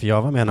där som är, för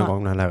jag var med någon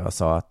gång när en lärare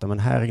sa att men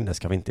här inne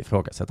ska vi inte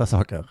ifrågasätta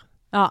saker.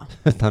 Ja.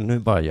 Utan nu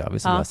bara gör vi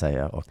som jag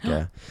säger.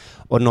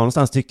 Och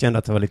någonstans tyckte jag ändå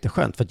att det var lite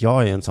skönt, för att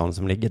jag är ju en sån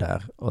som ligger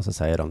där och så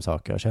säger de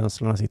saker och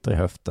känslorna sitter i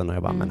höften och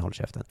jag bara, men håll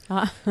käften.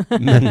 Ja.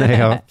 Men när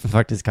jag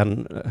faktiskt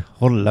kan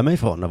hålla mig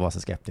ifrån att vara så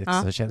skeptisk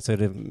så är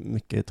det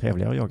mycket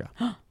trevligare att yoga.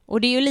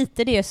 Och det är ju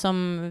lite det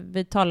som,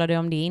 vi talade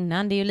om det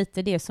innan, det är ju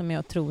lite det som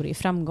jag tror är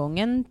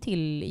framgången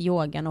till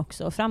yogan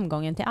också. Och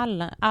framgången till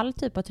all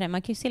typ av träning.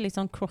 Man kan ju se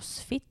liksom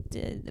crossfit.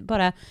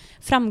 Bara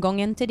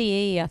framgången till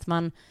det är att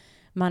man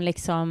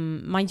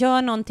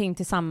gör någonting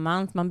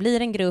tillsammans, man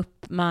blir en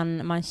grupp,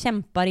 man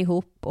kämpar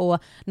ihop och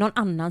någon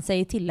annan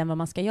säger till en vad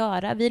man ska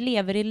göra. Vi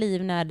lever i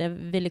liv när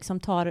vi liksom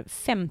tar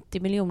 50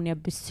 miljoner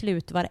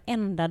beslut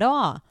varenda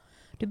dag.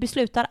 Du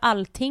beslutar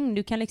allting.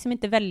 Du kan liksom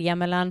inte välja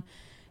mellan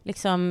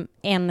liksom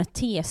en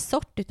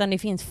tesort, utan det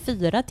finns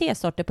 4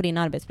 tesorter på din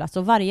arbetsplats.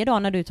 Och varje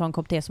dag när du tar en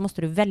kopp te så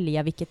måste du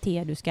välja vilket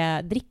te du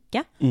ska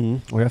dricka.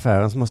 Och i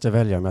affären så måste jag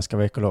välja om jag ska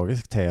vara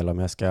ekologisk te eller om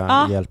jag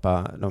ska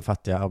hjälpa de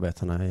fattiga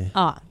arbetarna i...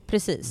 Ja,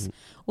 precis.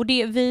 Och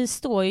vi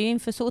står ju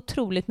inför så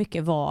otroligt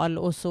mycket val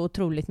och så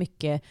otroligt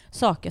mycket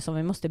saker som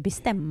vi måste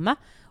bestämma.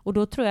 Och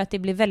då tror jag att det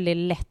blir väldigt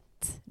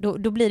lätt,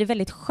 då blir det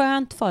väldigt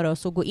skönt för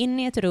oss att gå in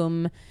i ett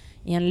rum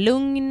i en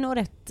lugn och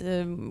rätt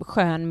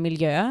skön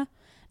miljö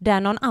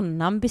där någon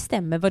annan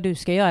bestämmer vad du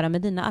ska göra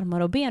med dina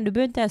armar och ben. Du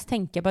behöver inte ens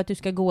tänka på att du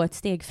ska gå ett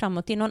steg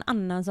framåt. Det är någon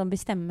annan som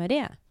bestämmer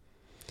det.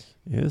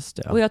 Just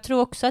det. Och jag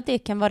tror också att det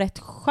kan vara rätt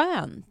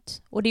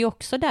skönt. Och det är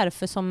också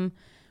därför som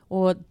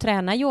att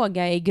träna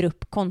yoga i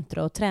grupp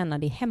kontra att träna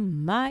det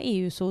hemma är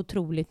ju så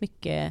otroligt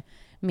mycket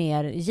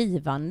mer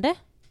givande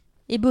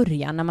i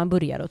början när man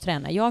börjar att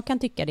träna. Jag kan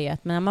tycka det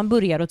att när man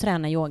börjar att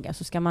träna yoga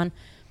så ska man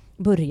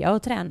börja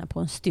att träna på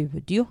en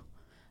studio.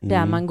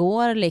 Där man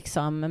går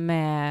liksom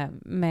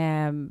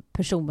med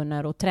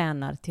personer och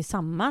tränar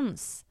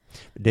tillsammans.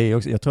 Det är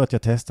också, jag tror att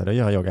jag testade att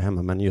göra yoga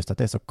hemma, men just att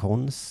det är så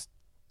konstigt.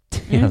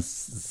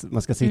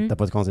 Man ska sitta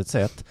på ett konstigt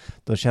sätt.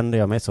 Då kände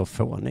jag mig så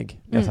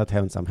fånig. Jag satt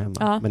ensam hemma.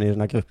 Ja. Men i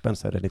den här gruppen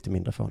så är det lite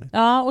mindre fånigt.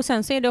 Ja, och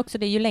sen så är det också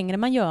det, ju längre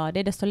man gör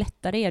det, desto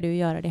lättare är det att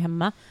göra det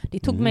hemma. Det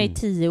tog mig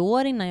 10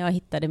 år innan jag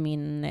hittade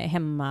min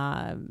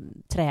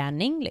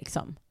hemmaträning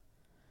liksom.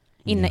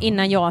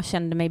 Innan jag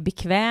kände mig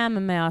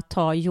bekväm med att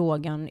ta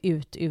yogan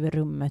ut ur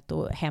rummet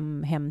och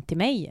hem till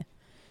mig.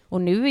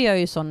 Och nu är jag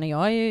ju sån,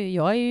 jag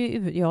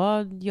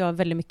gör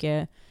väldigt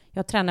mycket,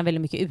 jag tränar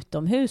väldigt mycket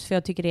utomhus för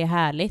jag tycker det är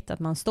härligt att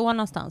man står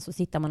någonstans och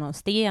sitter man någon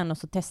sten och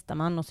så testar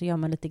man och så gör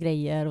man lite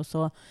grejer och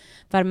så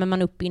värmer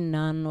man upp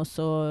innan och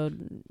så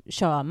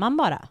kör man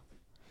bara.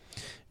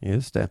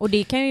 Just det. Och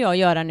det kan ju jag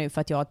göra nu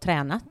för att jag har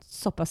tränat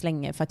så pass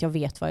länge för att jag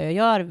vet vad jag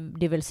gör.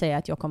 Det vill säga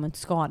att jag kommer inte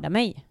skada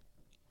mig.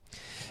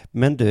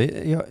 Men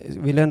du, jag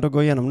vill ändå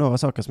gå igenom några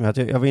saker som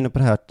jag var inne på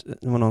det här,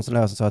 det var någon som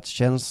läste så att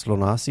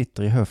känslorna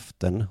sitter i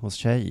höften hos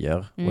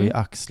tjejer och i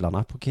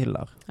axlarna på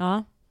killar.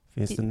 Ja.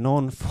 Finns det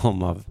någon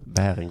form av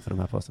bäring för de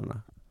här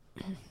påståendena?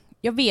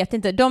 Jag vet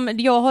inte.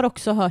 Jag har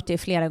också hört det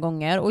flera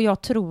gånger och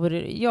jag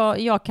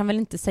kan väl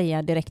inte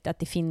säga direkt att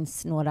det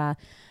finns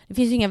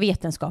inga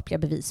vetenskapliga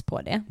bevis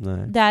på det.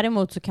 Nej.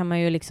 Däremot så kan man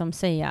ju liksom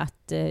säga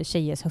att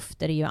tjejers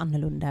höfter är ju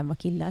annorlunda än vad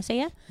killar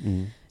säger.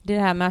 Det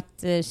här med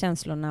att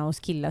känslorna hos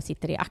killar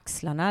sitter i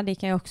axlarna, det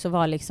kan ju också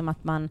vara liksom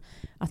att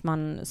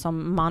man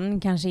som man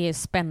kanske är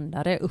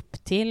spändare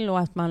upp till och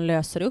att man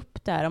löser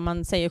upp där. Om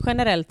man säger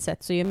generellt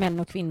sett så är ju män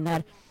och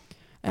kvinnor,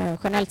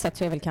 generellt sett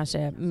så är väl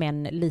kanske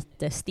män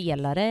lite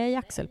stelare i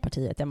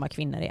axelpartiet än vad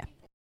kvinnor är.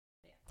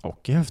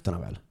 Och i höfterna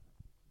väl?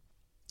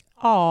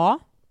 Ja.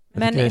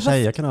 Men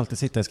tjejer kan alltid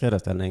sitta i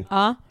skräddarställning.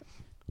 Ja.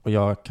 Och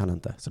jag kan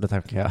inte, så då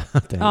tänker jag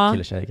att det är en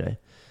kille-tjej-grej.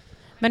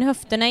 Men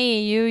höfterna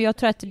är ju, jag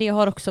tror att det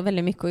har också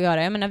väldigt mycket att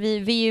göra. Jag menar,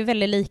 vi är ju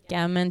väldigt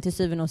lika, men till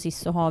syvende och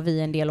sist så har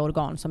vi en del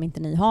organ som inte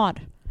ni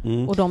har.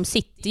 Och de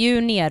sitter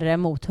ju nere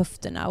mot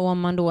höfterna. Och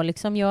om man då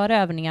liksom gör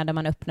övningar där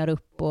man öppnar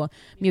upp och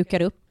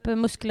mjukar upp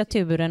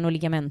muskulaturen och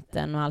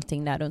ligamenten och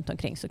allting där runt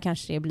omkring, så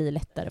kanske det blir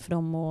lättare för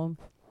dem att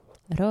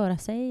röra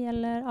sig,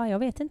 eller jag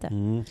vet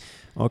inte.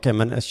 Okej,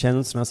 men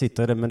känslorna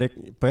sitter i det, men det,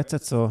 på ett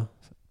sätt så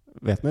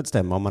vet man inte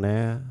stämmer. Om man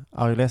är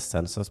arg och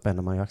ledsen så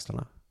spänner man ju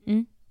axlarna.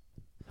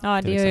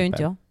 Ja, det gör ju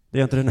inte jag. Det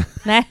gör inte du nu?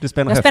 Nej, jag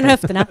spänner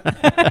höfterna.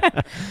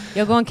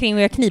 Jag går omkring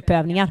och gör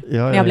knipövningar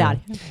när jag blir arg.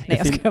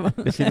 Nej,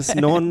 det finns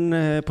någon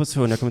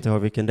position, jag kommer inte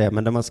ihåg vilken det är,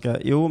 men där man ska,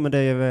 men det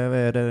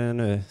är det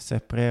nu,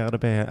 separerade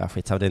ben,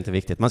 skitsamma, det är inte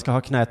viktigt. Man ska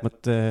ha knät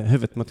mot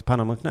huvudet mot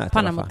pannan mot knät.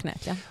 Pannan mot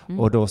knät, ja.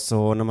 Och då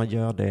så, när man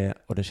gör det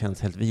och det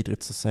känns helt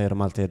vidrigt, så säger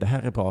de alltid, det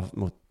här är bra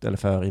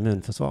för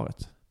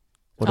immunförsvaret.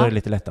 Och då är det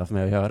lite lättare för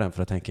mig att göra den,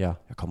 för då tänker jag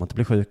kommer inte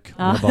bli sjuk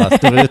om jag bara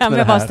står ut med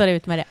det här. Står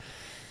ut med det.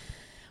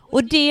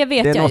 Och det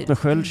vet jag. Det är något med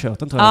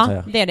sköldkörteln, tror jag.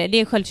 Ja, det är det. Det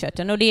är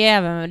sköldkörteln. Och det är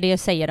även, det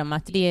säger de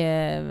att det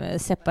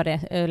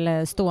är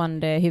eller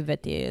stående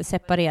huvudet är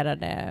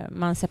separerade.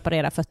 Man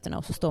separerar fötterna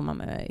och så står man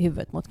med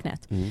huvudet mot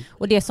knät.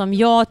 Och det som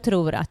jag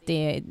tror att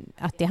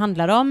det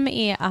handlar om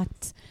är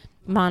att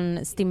man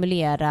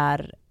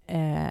stimulerar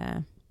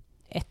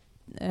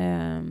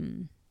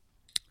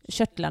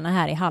körtlarna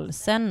här i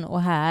halsen.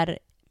 Och här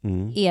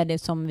är det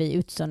som vi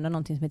utsöndrar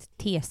någonting som heter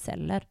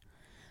T-celler.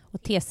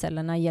 Och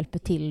T-cellerna hjälper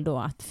till då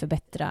att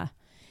förbättra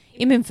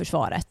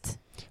immunförsvaret.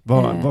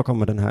 Var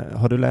kommer den här?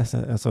 Har du läst?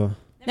 Alltså...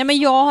 Nej, men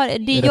jag har,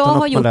 det är jag har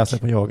man gjort... läser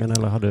på yogan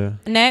eller har du...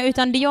 Nej,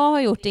 utan det jag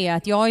har gjort är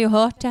att jag har ju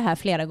hört det här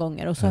flera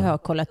gånger och så har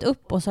jag kollat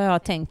upp och så har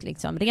jag tänkt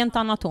liksom rent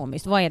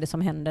anatomiskt, vad är det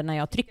som händer när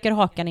jag trycker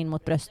hakan in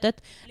mot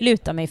bröstet,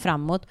 lutar mig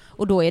framåt,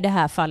 och då är det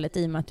här fallet,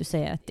 i och med att du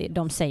säger att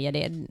de säger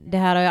det. Det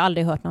här har jag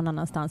aldrig hört någon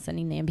annanstans än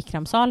inne i en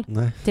bikramsal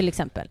till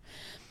exempel.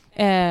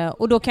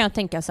 Och då kan jag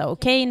tänka så här,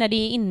 okej, när det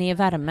är inne i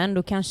värmen,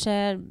 då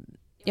kanske...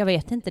 Jag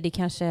vet inte, det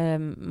kanske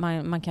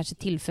man kanske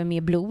tillför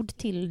mer blod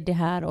till det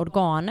här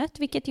organet,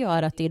 vilket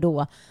gör att det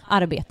då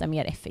arbetar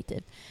mer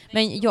effektivt.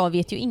 Men jag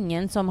vet ju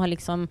ingen som har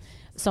liksom,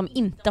 som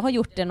inte har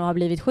gjort den och har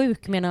blivit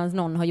sjuk, medan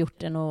någon har gjort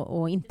den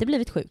och inte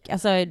blivit sjuk.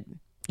 Alltså,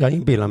 jag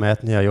inbillar mig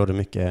att när jag gjorde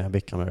mycket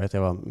bikram, att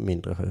jag var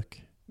mindre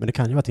sjuk. Men det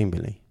kan ju vara ett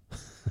inbildning.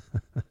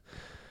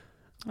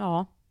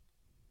 ja.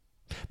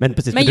 Men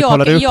precis, men du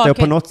kollade upp det och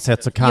på något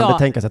sätt så kan det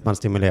tänkas att man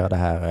stimulerar det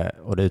här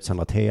och det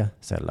utsöndrar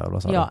T-celler. Eller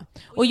vad sa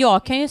du? Och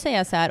jag kan ju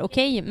säga så här,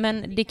 okej,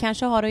 men det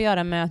kanske har att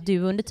göra med att du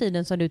under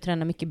tiden som du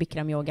tränar mycket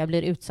bikramyoga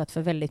blir utsatt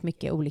för väldigt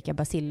mycket olika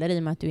baciller i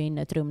och med att du är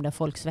inne i ett rum där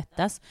folk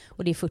svettas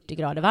och det är 40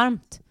 grader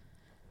varmt.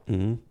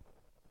 Mm.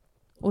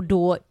 Och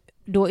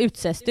då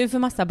utsätts du för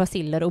massa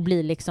baciller och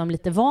blir liksom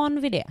lite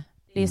van vid det.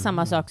 Det är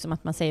samma sak som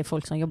att man säger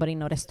folk som jobbar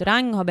inom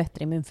restaurang har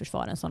bättre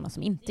immunförsvar än sådana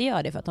som inte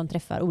gör det, för att de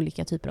träffar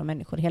olika typer av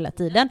människor hela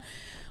tiden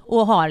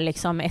och har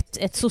liksom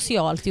ett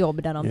socialt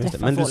jobb där de träffar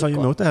folk. Men du sa ju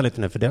emot det här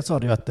lite nu, för det sa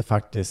du ju att det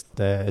faktiskt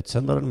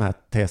utsöndrar de här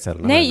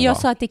T-cellerna. Nej, jag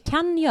sa att det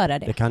kan göra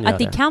det.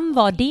 Det kan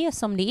vara det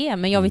som det är,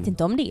 men jag vet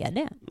inte om det är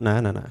det.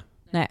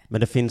 Nej.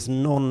 Men det finns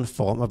någon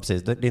form av,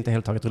 precis, det är inte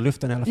helt taget ur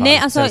luften i alla fall. Nej,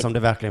 alltså, som det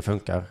verkligen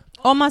funkar.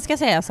 Om man ska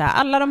säga så här,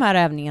 alla de här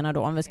övningarna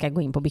då, om vi ska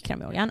gå in på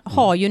bikramyogan,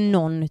 har ju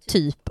någon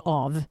typ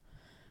av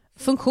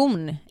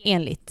funktion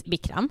enligt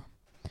bikram.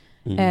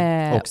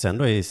 Och sen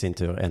då i sin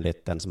tur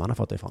enligt den som han har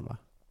fått det ifrån, va?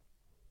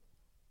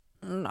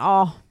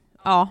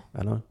 Ja.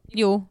 Eller?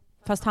 Jo,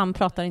 fast han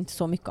pratar inte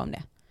så mycket om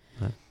det.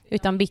 Nej.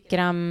 Utan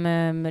bikram,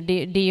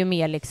 det är ju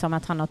mer liksom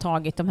att han har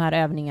tagit de här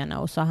övningarna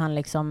och så har han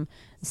liksom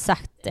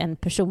satt en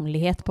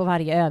personlighet på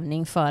varje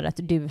övning för att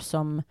du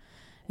som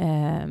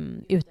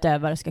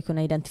utövare ska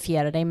kunna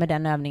identifiera dig med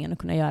den övningen och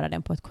kunna göra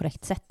den på ett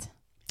korrekt sätt.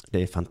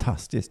 Det är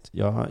fantastiskt.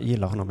 Jag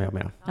gillar honom mer och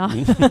mer. Ja.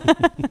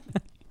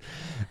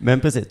 Men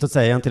precis, då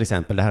säger han till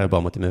exempel det här är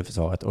bra mot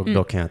immunförsvaret och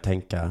då kan jag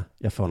tänka,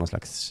 jag får någon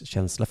slags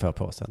känsla för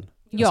påsen.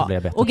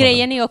 Ja, och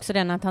grejen är också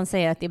den att han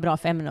säger att det är bra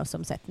för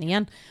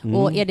ämnesomsättningen.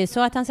 Och är det så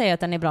att han säger att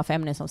den är bra för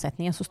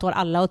ämnesomsättningen, så står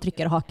alla och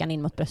trycker hakan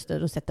in mot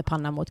bröstet och sätter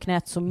pannan mot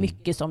knät så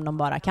mycket som de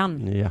bara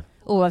kan. Ja.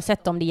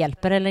 Oavsett om det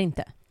hjälper eller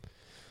inte.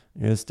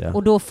 Just det.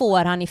 Och då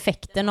får han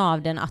effekten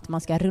av den att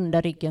man ska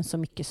runda ryggen så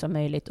mycket som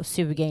möjligt och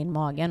suga in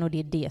magen, och det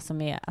är det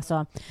som är,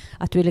 alltså,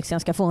 att du liksom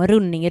ska få en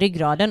rundning i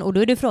ryggraden. Och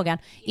då är det frågan,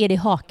 är det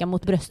hakan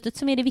mot bröstet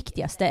som är det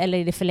viktigaste, eller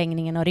är det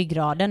förlängningen av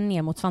ryggraden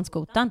ner mot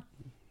svanskotan?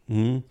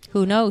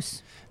 Who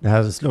knows? Det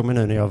här slog mig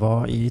nu när jag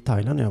var i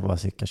Thailand, när jag var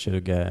cirka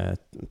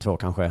 22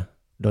 kanske.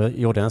 Då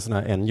gjorde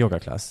jag en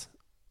yogaklass.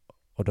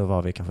 Och då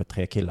var vi kanske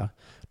 3 killar.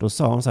 Då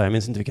sa hon så här, jag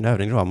minns inte vilken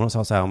övning det var, men hon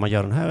sa så här, om man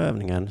gör den här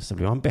övningen så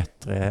blir man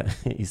bättre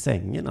i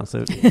sängen,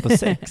 alltså på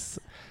sex.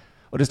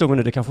 Och det slog mig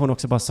nu, det kanske hon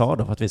också bara sa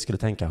då, för att vi skulle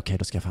tänka, okej,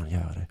 då ska jag fan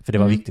göra det. För det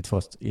var viktigt för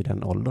oss i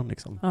den åldern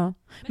liksom. Ja.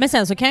 Men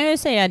sen så kan jag ju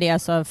säga det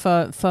alltså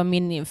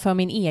för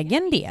min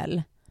egen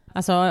del.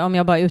 Alltså om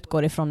jag bara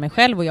utgår ifrån mig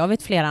själv, och jag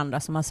vet flera andra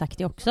som har sagt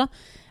det också,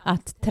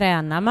 att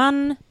tränar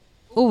man,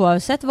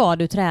 oavsett vad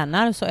du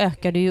tränar, så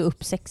ökar du ju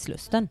upp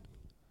sexlusten.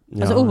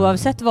 Ja. Alltså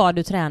oavsett vad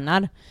du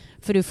tränar,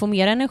 för du får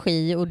mer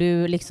energi och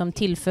du liksom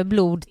tillför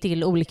blod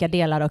till olika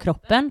delar av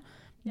kroppen,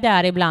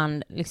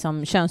 däribland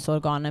liksom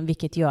könsorganen,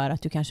 vilket gör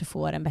att du kanske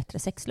får en bättre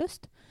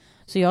sexlust.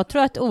 Så jag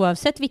tror att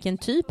oavsett vilken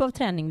typ av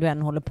träning du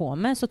än håller på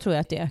med, så tror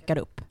jag att det ökar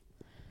upp.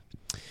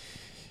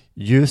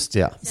 Just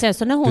ja. Sen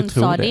så när hon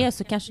sa det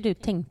så kanske du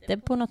tänkte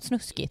på något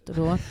snuskigt,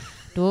 och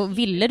då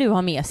ville du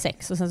ha mer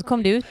sex, och sen så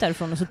kom du ut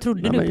därifrån och så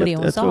trodde du på det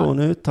hon sa. Jag tror hon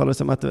uttalade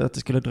som att det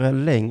skulle dröja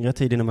längre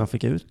tid innan man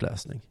fick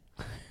utlösning.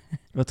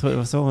 Jag tror det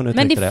var så hon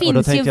uttryckte det. Men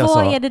det finns ju,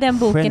 vad är det den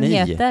boken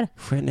heter?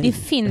 Geni. Det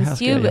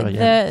finns ju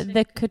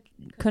the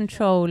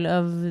control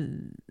of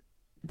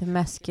the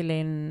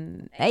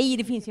masculine... Nej,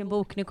 det finns ju en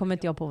bok, nu kommer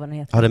inte jag på vad den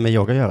heter. Har det med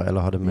yoga att göra?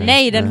 Eller har det med...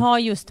 Nej, den har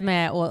just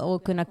med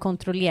att kunna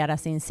kontrollera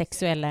sin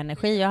sexuella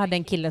energi. Jag hade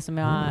en kille som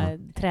jag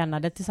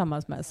tränade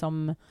tillsammans med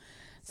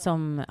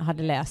som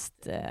hade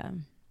läst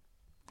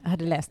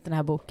den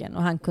här boken,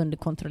 och han kunde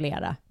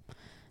kontrollera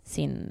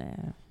sin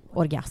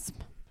orgasm.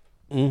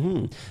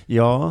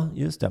 Ja,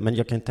 just det. Men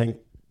jag kan tänka...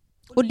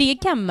 Och det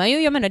kan man ju,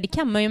 jag menar, det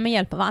kan man ju med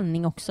hjälp av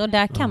andning också.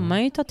 Där kan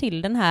man ju ta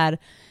till den här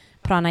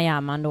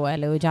pranayaman då,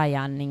 eller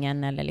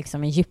ujjayi-andningen, eller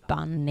liksom en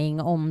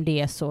djupandning, om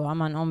det är så.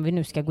 Om vi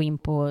nu ska gå in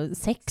på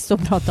sex och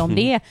prata om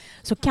det,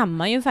 så kan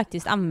man ju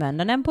faktiskt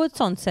använda den på ett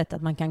sånt sätt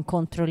att man kan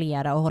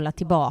kontrollera och hålla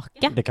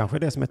tillbaka. Det kanske är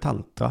det som är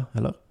tantra,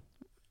 eller?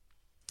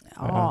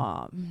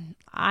 Ja,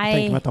 jag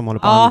tänker mig att de håller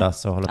på att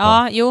andas och håller på.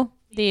 Ja, jo,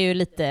 det är ju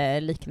lite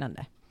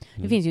liknande.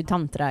 Det finns ju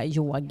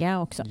tantra-yoga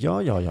också.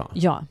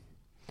 Ja.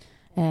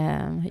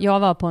 Jag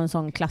var på en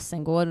sån klass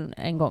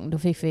en gång. Då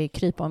fick vi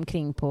krypa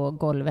omkring på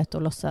golvet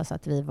och låtsas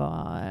att vi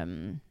var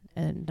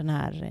den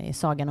här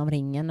sagan om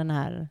ringen, den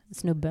här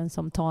snubben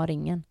som tar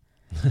ringen.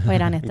 Vad är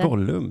det han heter?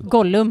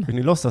 Gollum. Fick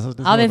ni låtsas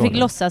att vi fick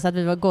låtsas att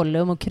vi var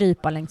Gollum och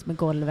krypa längs med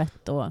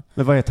golvet.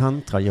 Men vad är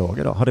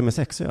tantra-yoga då? Har det med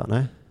sex att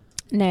göra?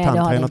 Nej,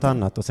 tantra det har är något inte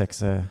annat och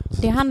sex är...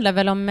 Det handlar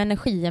väl om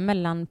energier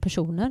mellan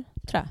personer,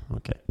 tror jag.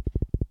 Okay.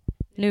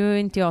 Nu är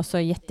inte jag så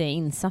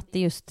jätteinsatt i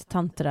just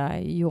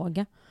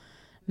tantra-yoga.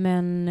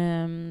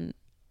 Men...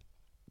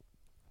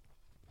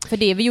 för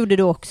det vi gjorde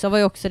då också var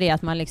ju också det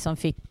att man liksom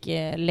fick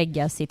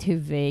lägga sitt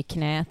huvud i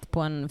knät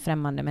på en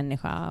främmande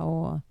människa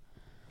och...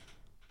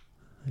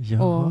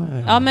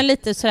 Ja, men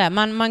lite sådär.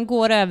 Man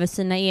går över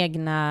sina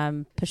egna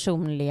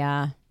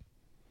personliga...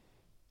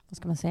 Vad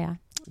ska man säga?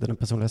 Den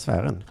personliga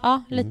sfären.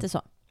 Ja, lite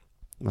så.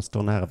 Man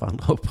står nära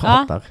varandra och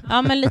pratar.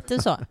 Ja, men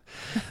lite så.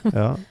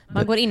 Ja,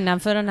 man går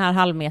innanför den här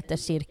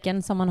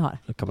halvmeterscirkeln som man har.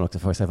 Då kan man också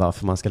fråga sig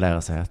varför man ska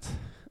lära sig att...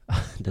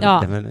 Det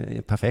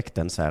är perfekt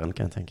den sfären,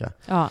 kan jag tänka.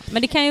 Ja,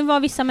 men det kan ju vara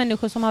vissa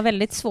människor som har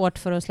väldigt svårt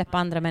för att släppa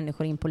andra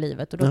människor in på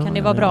livet. Och då kan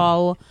det vara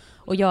bra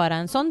att göra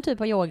en sån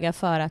typ av yoga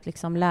för att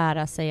liksom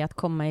lära sig att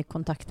komma i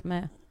kontakt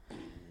med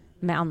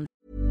andra.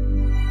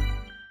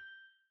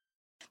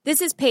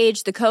 This is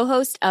Paige, the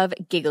co-host of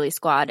Giggly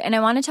Squad, and I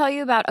want to tell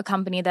you about a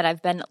company that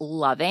I've been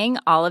loving,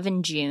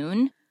 Olive &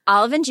 June.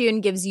 Olive &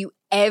 June gives you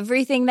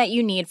everything that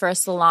you need for a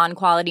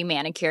salon-quality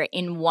manicure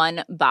in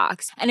one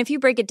box. And if you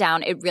break it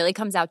down, it really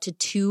comes out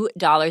to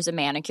 $2 a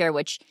manicure,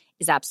 which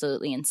is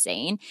absolutely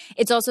insane.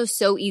 It's also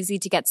so easy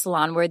to get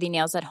salon-worthy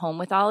nails at home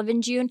with Olive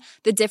 & June.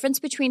 The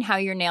difference between how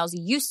your nails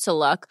used to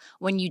look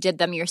when you did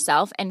them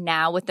yourself and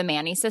now with the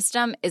Mani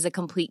system is a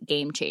complete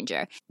game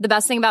changer. The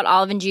best thing about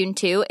Olive & June,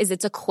 too, is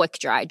it's a quick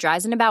dry.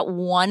 Dries in about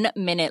 1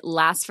 minute,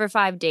 lasts for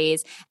 5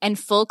 days, and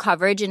full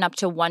coverage in up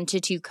to 1 to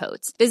 2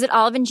 coats. Visit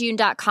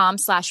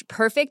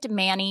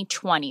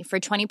oliveandjune.com/perfectmani20 for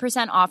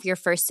 20% off your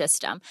first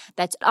system.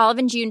 That's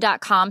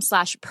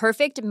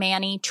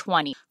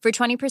oliveandjune.com/perfectmani20 for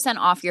 20%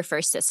 off your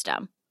first system.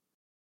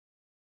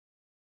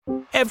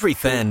 Every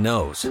fan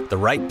knows the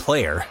right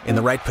player in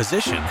the right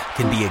position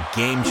can be a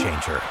game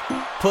changer.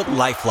 Put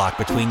LifeLock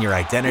between your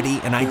identity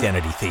and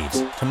identity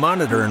thieves to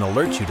monitor and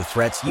alert you to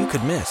threats you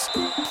could miss.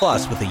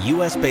 Plus, with a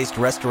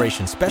U.S.-based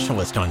restoration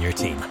specialist on your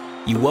team,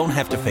 you won't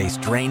have to face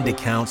drained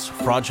accounts,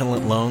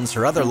 fraudulent loans,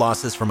 or other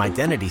losses from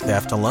identity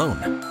theft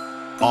alone.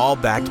 All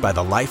backed by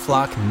the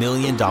LifeLock $1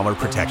 Million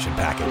Protection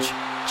Package.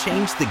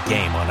 Change the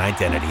game on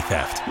identity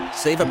theft.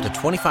 Save up to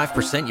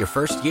 25% your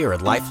first year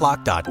at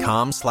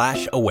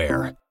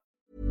LifeLock.com/aware.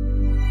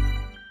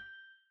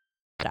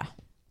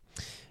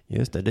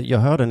 Just det, jag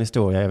hörde en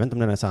historia, jag vet inte om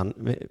den är sann.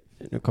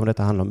 Nu kommer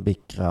detta handla om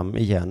Bikram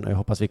igen och jag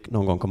hoppas vi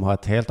någon gång kommer ha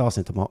ett helt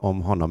avsnitt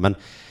om honom. Men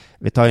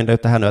vi tar in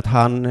ut det här nu att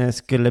han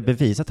skulle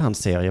bevisa att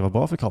hans serie var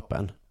bra för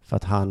kroppen. För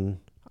att han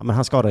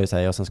skadade ju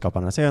sig och sen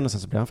skapade han en serien och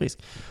sen så blev han frisk.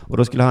 Och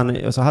då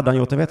skulle så hade han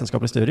gjort en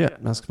vetenskaplig studie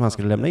när han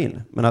skulle lämna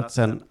in. Men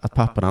att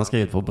papperna han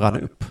skrivit på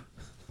brann upp.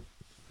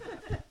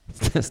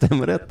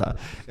 Stämmer detta?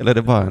 Eller är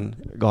det bara en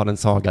galen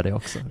saga det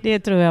också? Det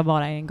tror jag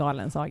bara är en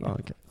galen saga.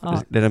 Okay.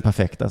 Ja. Det är den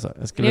perfekta. Alltså.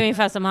 Det är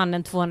ungefär som han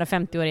den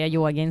 250-åriga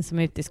yogin som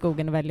är ute i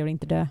skogen och väljer att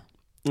inte dö.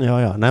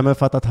 Ja. Nej, men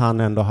för att han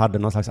ändå hade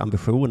någon slags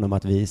ambition om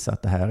att visa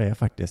att det här är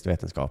faktiskt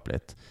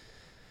vetenskapligt.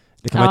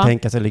 Det kan man ju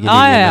tänka sig ligger i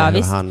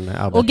hur han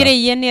arbetar. Och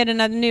grejen är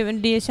den att nu,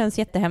 det känns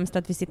jättehemskt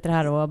att vi sitter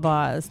här och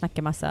bara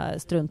snackar massa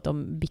strunt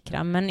om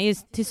Bikram. Men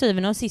till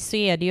syvende och sist så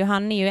är det ju,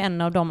 han är ju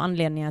en av de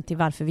anledningarna till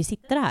varför vi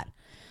sitter här.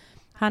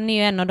 Han är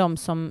ju en av dem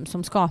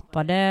som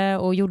skapade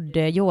och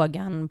gjorde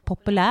yogan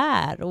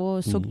populär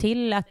och såg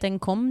till att den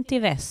kom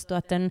till väst och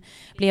att den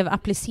blev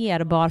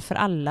applicerbar för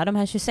alla. De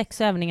här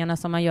 26 övningarna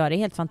som man gör är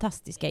helt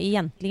fantastiska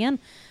egentligen.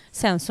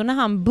 Sen så när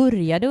han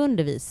började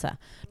undervisa,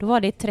 då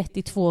var det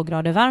 32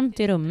 grader varmt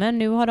i rummen.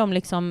 Nu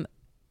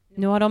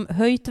har de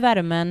höjt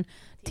värmen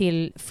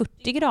till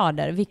 40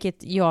 grader,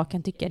 vilket jag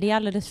kan tycka det är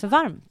alldeles för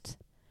varmt.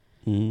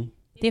 Mm.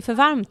 Det är för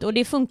varmt och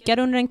det funkar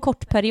under en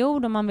kort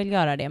period om man vill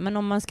göra det. Men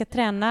om man ska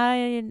träna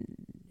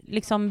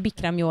liksom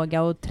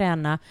Bikram-yoga och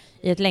träna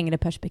i ett längre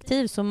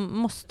perspektiv så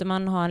måste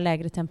man ha en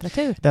lägre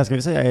temperatur. Det här ska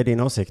vi säga är din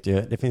åsikt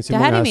ju. Det finns ju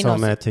många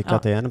som tycker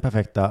att det är den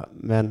perfekta,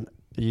 men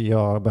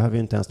jag behöver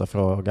ju inte ens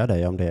fråga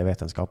dig om det är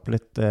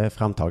vetenskapligt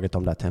framtaget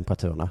om de där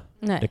temperaturerna.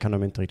 Nej. Det kan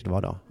de inte riktigt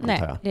vara då.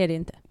 Nej, det är det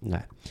inte.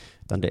 Nej,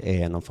 utan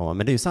det är någon form av,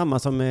 men det är ju samma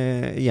som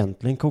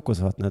egentligen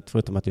kokosvattnet,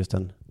 förutom att just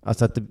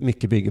alltså att det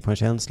mycket bygger på en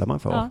känsla man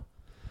får. Ja.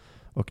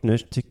 Och nu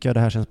tycker jag det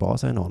här känns bra,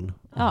 säger någon.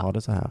 Ja. Har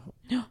det så här.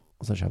 Ja.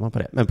 Och så kör man på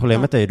det. Men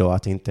problemet är ju då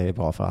att det inte är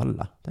bra för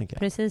alla, tänker jag.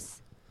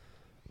 Precis.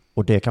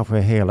 Och det kanske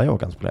är hela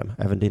yogans problem.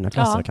 Även dina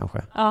klasser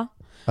kanske. Ja.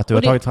 Att du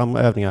har tagit fram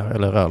övningar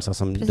eller rörelser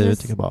som du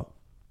tycker är bra.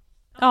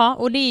 Ja,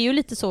 och det är ju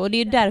lite så. Och det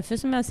är därför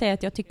som jag säger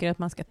att jag tycker att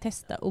man ska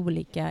testa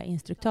olika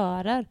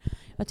instruktörer.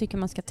 Jag tycker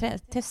man ska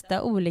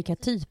testa olika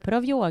typer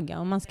av yoga.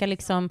 Och man ska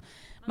liksom...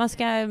 Man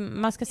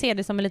ska se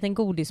det som en liten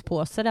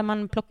godispåse där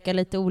man plockar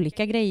lite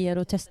olika grejer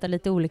och testar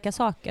lite olika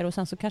saker och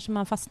sen så kanske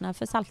man fastnar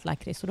för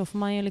saltlakrits och då får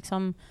man ju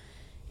liksom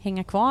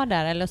hänga kvar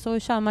där eller så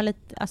kör man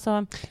lite,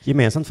 alltså...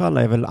 Gemensamt för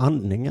alla är väl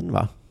andningen,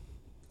 va?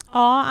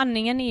 Ja,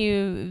 andningen är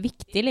ju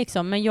viktig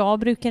liksom, men jag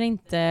brukar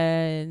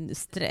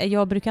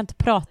inte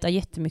prata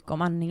jättemycket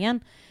om andningen.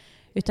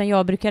 Utan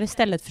jag brukar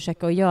istället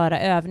försöka att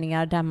göra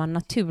övningar där man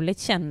naturligt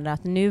känner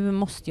att nu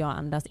måste jag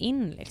andas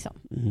in liksom.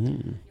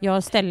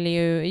 Jag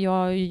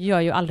gör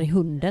ju aldrig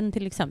hunden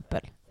till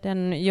exempel.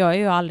 Den gör jag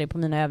ju aldrig på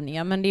mina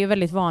övningar, men det är ju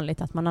väldigt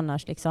vanligt att man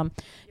annars liksom,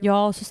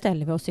 och så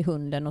ställer vi oss i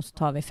hunden och så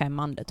tar vi 5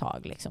 andetag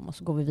liksom, och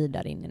så går vi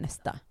vidare in i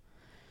nästa.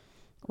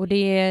 Och det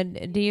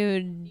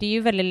är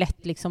ju väldigt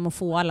lätt liksom att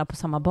få alla på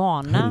samma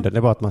bana. Hunden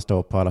är bara att man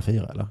står på alla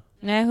 4 eller?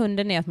 Nej,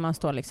 hunden är att man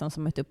står liksom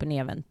som ett upp- och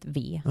nedvänt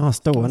V. Ja,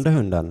 stående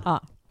hunden.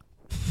 Ja.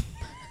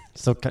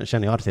 Så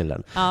känner jag till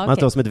den. Ja, okay. Man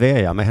står som ett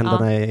V, med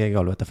händerna i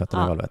golvet och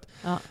fötterna i golvet.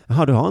 Ja.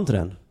 Jaha, du har inte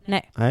den?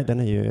 Nej. Nej, den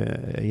är ju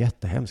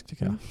jättehemsk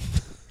tycker jag.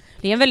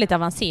 Det är en väldigt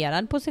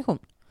avancerad position.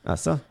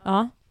 Alltså?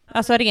 Ja,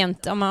 alltså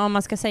rent om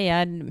man ska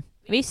säga,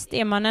 visst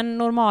är man en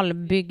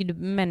normalbyggd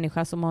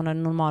människa som har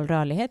en normal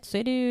rörlighet så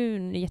är det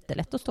ju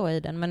jättelätt att stå i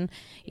den. Men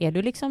är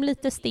du liksom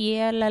lite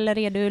stel eller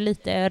är du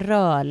lite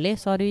rörlig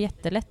så har du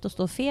jättelätt att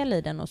stå fel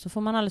i den och så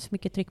får man alldeles för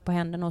mycket tryck på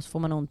händerna och så får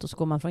man ont och så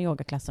går man från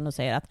yogaklassen och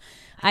säger att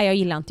nej, jag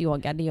gillar inte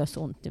yoga, det gör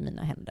så ont i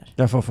mina händer.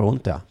 Jag får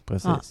ont, ja.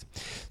 Precis. Ja.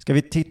 Ska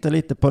vi titta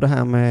lite på det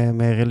här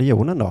med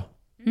religionen då?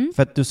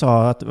 För att du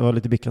sa att det var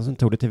lite Bikram som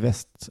tog det till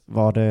väst.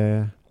 Var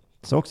det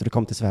så också det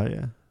kom till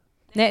Sverige?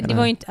 Nej, det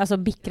var ju inte, alltså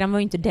Bikram var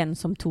ju inte den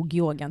som tog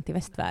yogan till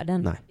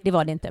västvärlden. Nej. Det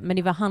var det inte. Men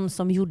det var han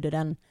som gjorde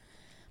den,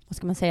 vad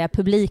ska man säga,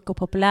 publik och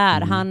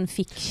populär. Han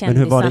fick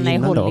kändisarna i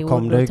Hollywood. Då?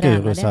 Kom det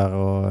gurusar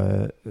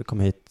och kom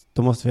hit?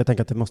 Då måste jag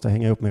tänka att det måste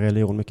hänga upp med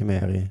religion mycket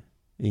mer i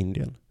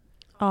Indien.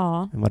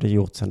 Ja. Än vad det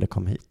gjort sedan det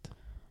kom hit.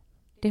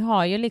 Det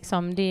har ju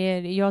liksom,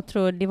 jag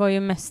tror det var ju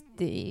mest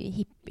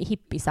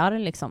hippisar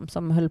liksom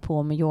som höll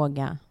på med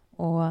yoga.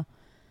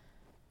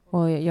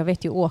 Och jag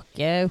vet ju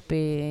Åke uppe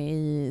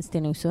i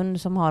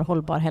Stenungsund som har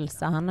hållbar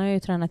hälsa. Han har ju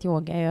tränat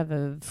yoga i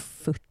över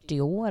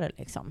 40 år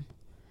liksom.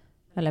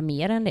 Eller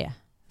mer än det.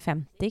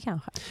 50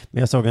 kanske. Men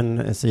jag såg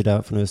en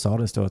sida från USA där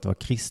det står att det var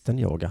kristen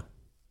yoga.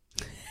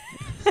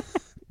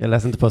 Jag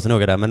läser inte på så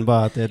noga där, men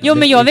bara att Jo,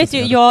 men jag vet ju,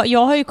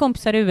 jag har ju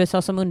kompisar i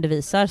USA som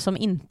undervisar som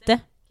inte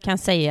kan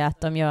säga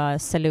att de gör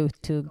salute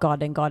to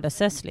God and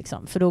goddesses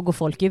liksom. För då går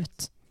folk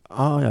ut.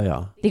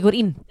 Ja. Det går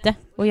inte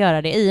att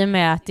göra det i och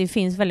med att det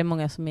finns väldigt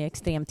många som är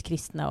extremt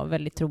kristna och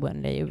väldigt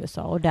troende i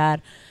USA och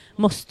där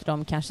måste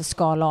de kanske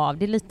skala av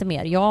det lite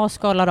mer. Jag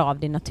skalar av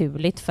det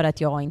naturligt för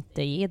att jag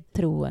inte är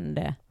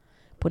troende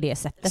på det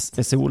sättet.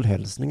 Är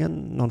solhälsningen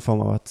någon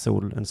form av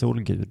en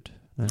solgud?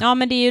 Nej. Ja,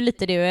 men det är ju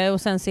lite det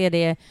och sen så är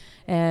det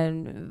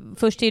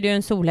först är det ju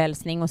en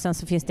solhälsning och sen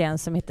så finns det en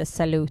som heter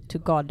salute to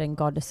God and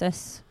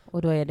goddesses.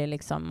 Och då är det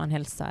liksom, man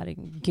hälsar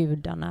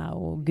gudarna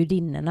och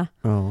gudinnorna.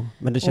 Ja,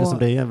 men det känns som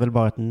det är väl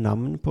bara ett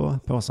namn på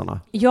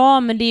påsarna. Ja,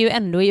 men det är ju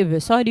ändå i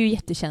USA är det ju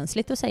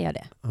jättekänsligt att säga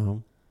det.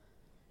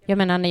 Jag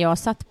menar, när jag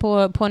satt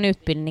på en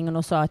utbildning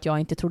och sa att jag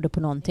inte trodde på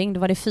någonting, då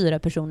var det 4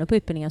 personer på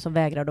utbildningen som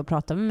vägrade att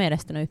prata med mig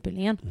resten av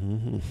utbildningen.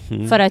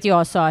 För att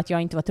jag sa att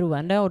jag inte var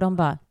troende och de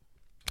bara,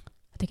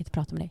 jag tänker inte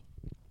prata med dig.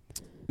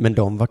 Men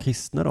de var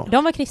kristna då?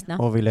 De var kristna.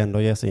 Och ville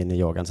ändå ge sig in i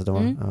yogan.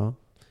 Så,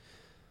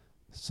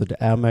 så det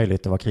är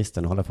möjligt att vara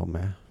kristen och hålla på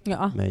med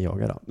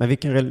yoga då. Men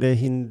vilken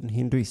religion är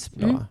hinduism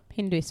då?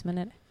 Hinduismen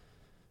är det.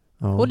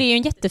 Ja. Och det är ju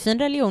en jättefin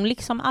religion.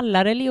 Liksom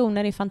alla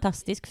religioner är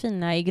fantastiskt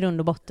fina i grund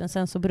och botten.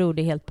 Sen så beror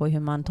det helt på hur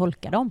man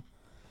tolkar dem.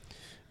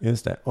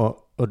 Just det.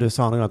 Och du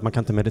sa nog att man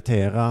kan inte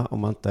meditera om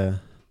man inte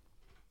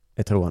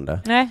är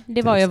troende. Nej,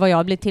 det var ju vad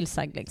jag blev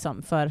tillsagd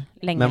liksom för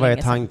länge. Men vad är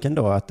tanken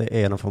då? Att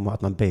det är någon form av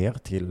att man ber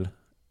till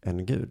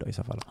en gud då, i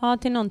så fall? Ja,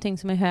 till någonting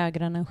som är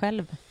högre än en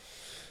själv.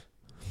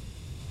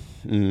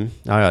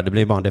 Ja, det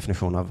blir bara en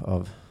definition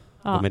av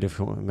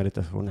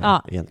meditation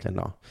egentligen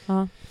då.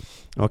 Ja.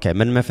 Okej,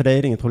 men för dig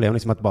är det inget problem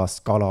liksom att bara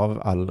skala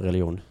av all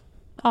religion?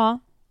 Ja.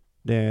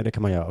 Det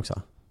kan man göra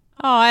också?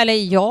 Ja, eller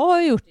jag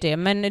har gjort det,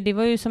 men det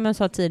var ju som jag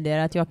sa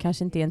tidigare att jag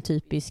kanske inte är en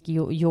typisk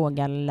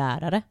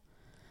yogalärare.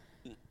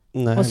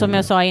 Nej, och som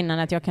jag sa innan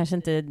att jag kanske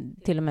inte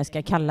till och med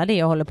ska kalla det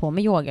jag håller på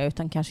med yoga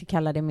utan kanske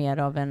kalla det mer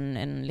av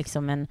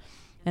en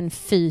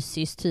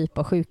fysisk typ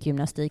av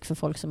sjukgymnastik för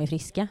folk som är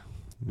friska.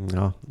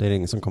 Ja, det är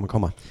ingen som kommer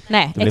komma.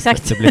 Nej,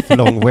 exakt. Det blir för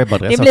lång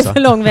webbadress Det blir för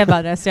lång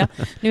webbadress, ja.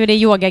 Nu är det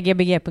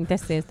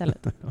yogagbg.se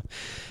istället.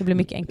 Det blir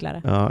mycket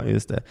enklare. Ja,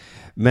 just det.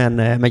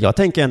 Men jag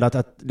tänker ändå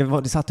att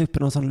det satt uppe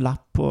någon sån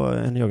lapp på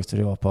en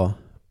yogastudio jag var på.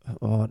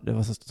 Och det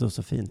var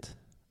så fint.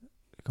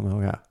 Jag kommer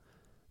ihåg här.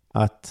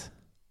 Att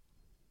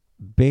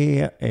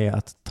be är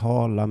att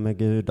tala med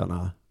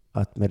gudarna.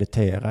 Att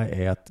meditera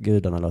är att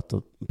gudarna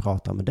låter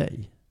prata med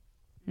dig.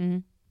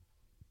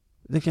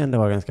 Det kan ändå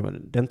vara ganska...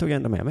 Den tog jag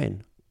ändå med mig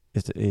in.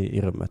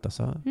 I rummet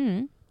alltså.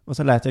 Och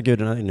så lät jag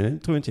gudarna, nu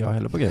tror inte jag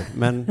heller på Gud,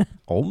 men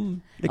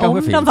om det kanske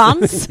om finns. Om de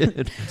fanns,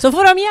 så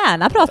får de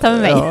gärna prata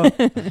med mig. Ja.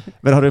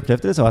 Men har du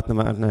upplevt det så att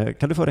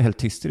kan du få det helt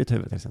tyst i ditt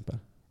huvud till exempel?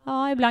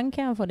 Ja, ibland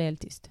kan jag få det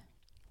helt tyst.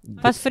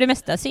 Fast för det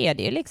mesta ser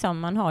det ju liksom,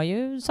 man har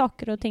ju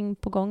saker och ting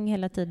på gång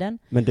hela tiden.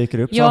 Men dyker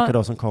det upp saker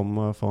då som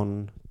kommer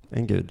från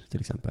en gud till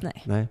exempel?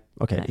 Nej.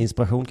 Okej,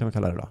 inspiration kan vi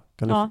kalla det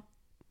då.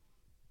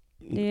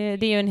 Det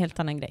är ju en helt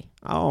annan grej.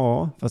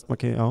 Ja, fast man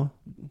kan ju, ja.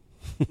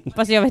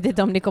 Fast jag vet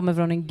inte om det kommer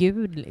från en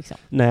gud liksom.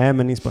 Nej,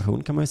 men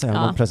inspiration kan man ju säga. Om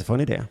man plötsligt får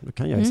en idé, då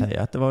kan jag ju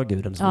säga att det var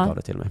guden som gav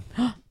det till mig.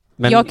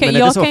 Men är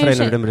det så för dig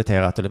när du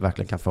mediterar att du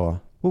verkligen kan få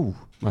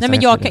Nej,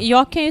 men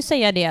jag kan ju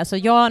säga det. Alltså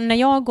när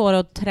jag går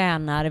och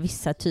tränar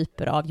vissa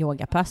typer av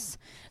yogapass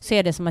så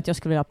är det som att jag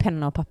skulle ha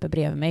penna och papper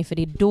bredvid mig. För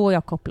det är då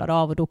jag kopplar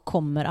av och då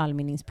kommer all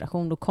min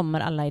inspiration. Då kommer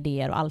alla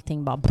idéer och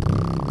allting bara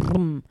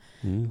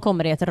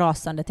kommer i ett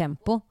rasande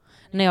tempo.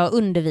 När jag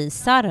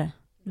undervisar,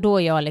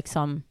 då är jag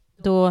liksom...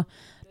 Då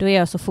är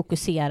jag så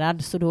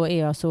fokuserad, så då är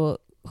jag så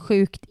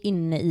sjukt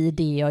inne i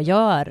det jag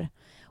gör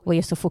och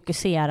är så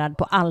fokuserad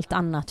på allt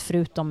annat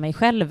förutom mig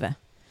själv.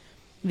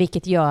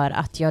 Vilket gör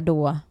att jag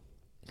då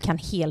kan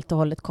helt och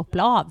hållet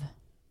koppla av.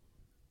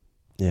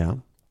 Ja.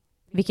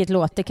 Vilket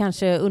låter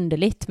kanske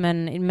underligt,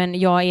 men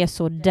jag är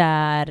så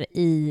där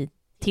i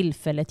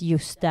tillfället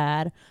just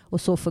där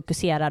och så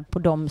fokuserad på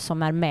de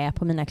som är med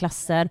på mina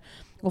klasser.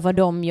 Och vad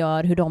de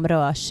gör, hur de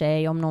rör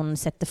sig, om någon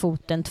sätter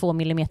foten 2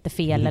 millimeter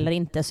fel eller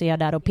inte, så är jag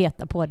där och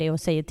petar på det och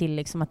säger till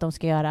liksom att de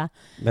ska göra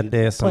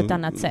på ett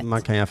annat sätt.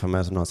 Man kan jämföra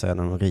med som någon säger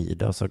när de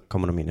rider så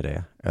kommer de in i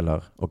det,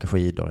 eller åker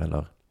skidor,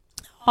 eller...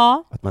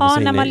 Ja,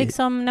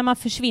 när man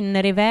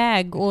försvinner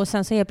iväg och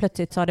sen så helt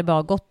plötsligt så har det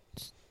bara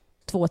gått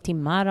 2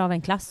 timmar av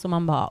en klass och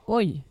man bara,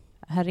 oj,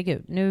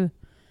 herregud, nu...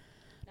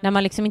 När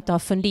man liksom inte har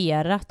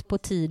funderat på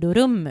tid och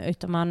rum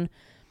utan man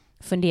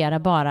funderar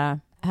bara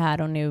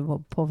här och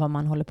nu på vad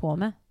man håller på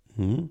med.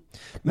 Mm.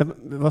 Men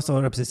vad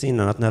sa du precis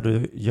innan, att när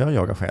du gör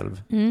yoga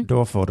själv,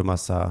 då får du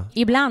massa...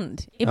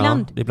 Ibland.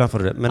 Ja, ibland får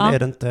du det. Men är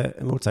det inte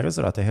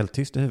motsägelse att det är helt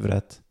tyst i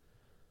huvudet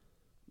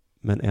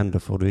men ändå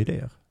får du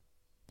idéer?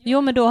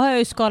 Jo, men då har jag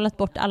ju skalat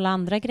bort alla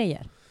andra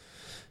grejer.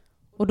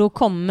 Och då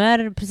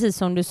kommer, precis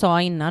som du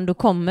sa innan, då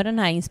kommer den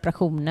här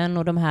inspirationen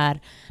och de här...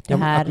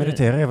 Att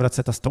meditera är väl att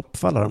sätta stopp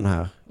för alla de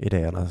här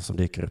idéerna som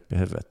dyker upp i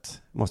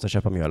huvudet. Måste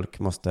köpa mjölk,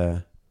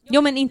 måste...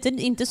 Jo, men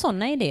inte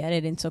sådana idéer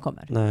är det inte som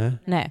kommer.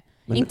 Nej.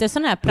 Men, inte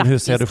sådana här praktiska... Men hur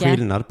ser du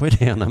skillnad på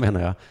idéerna,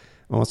 menar jag?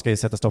 Man ska ju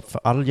sätta stopp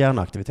för all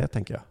hjärnaktivitet,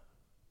 tänker jag.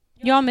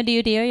 Ja, men det är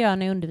ju det jag gör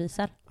när jag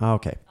undervisar.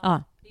 Okej.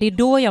 Ja, det är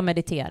då jag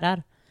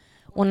mediterar.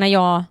 Och när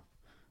jag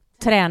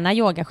tränar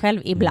yoga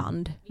själv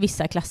ibland,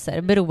 vissa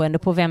klasser, beroende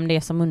på vem det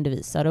är som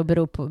undervisar och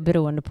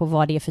beroende på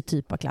vad det är för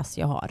typ av klass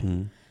jag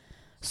har,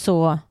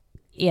 så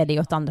är det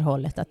åt andra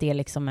hållet, att det är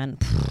liksom en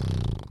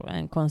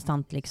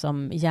konstant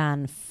liksom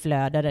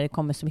hjärnflöde där det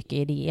kommer så mycket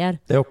idéer.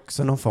 Det är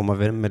också någon form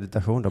av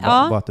meditation då,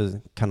 bara att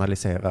du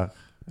kanaliserar,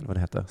 eller vad det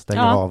heter,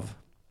 stänger av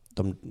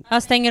de...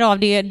 Ja, stänger av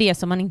det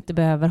som man inte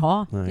behöver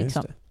ha. Nej,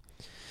 liksom.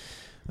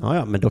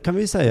 Ja, men då kan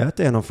vi säga att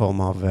det är någon form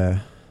av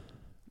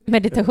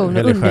meditation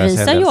och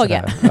undervisa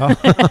yoga. Ja,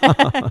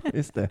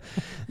 just det.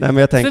 Nej, men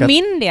jag tänker för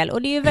min del,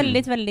 och det är ju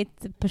väldigt,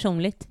 väldigt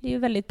personligt. Det är ju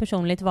väldigt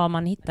personligt var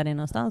man hittar det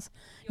någonstans.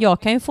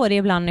 Jag kan ju få det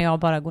ibland när jag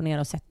bara går ner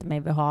och sätter mig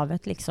vid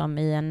havet liksom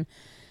i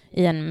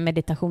en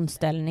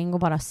meditationsställning och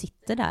bara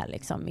sitter där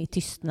liksom i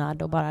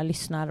tystnad och bara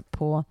lyssnar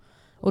på,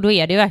 och då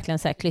är det ju verkligen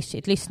så här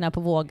klyschigt, lyssna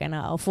på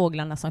vågorna och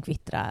fåglarna som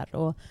kvittrar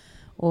och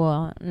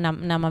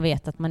när man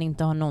vet att man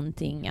inte har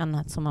någonting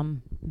annat som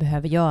man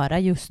behöver göra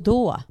just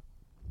då.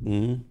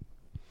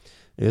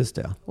 Just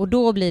det. Och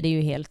då blir det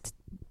ju helt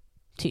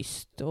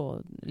tyst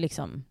och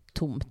liksom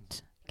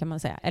tomt, kan man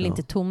säga. Eller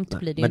inte tomt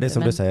blir det ju. Men det är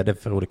som du säger, det är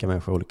för olika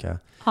människor olika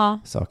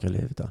saker i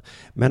livet. Då.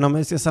 Men om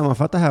vi ska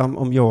sammanfatta här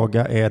om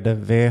yoga, är det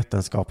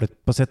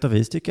vetenskapligt? På sätt och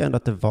vis tycker jag ändå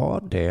att det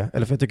var det.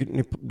 Eller för jag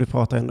tycker du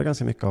pratar ändå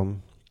ganska mycket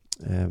om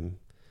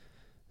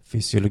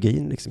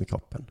fysiologin liksom i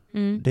kroppen.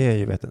 Det är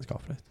ju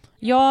vetenskapligt.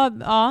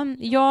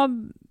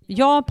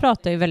 Jag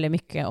pratar ju väldigt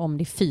mycket om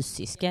det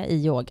fysiska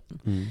i yogan.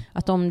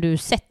 Att om du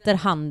sätter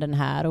handen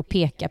här och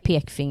pekar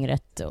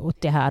pekfingret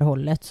åt det här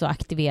hållet så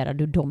aktiverar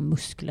du de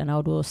musklerna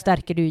och då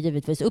stärker du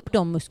givetvis upp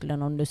de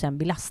musklerna om du sen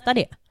belastar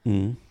det.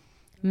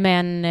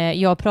 Men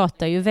jag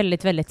pratar ju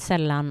väldigt, väldigt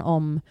sällan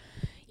om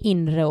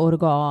inre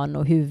organ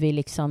och hur vi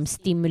liksom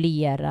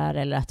stimulerar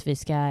eller att vi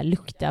ska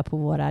lukta på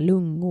våra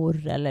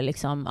lungor eller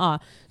liksom,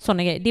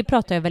 sådana grejer. Det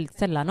pratar jag väldigt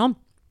sällan om.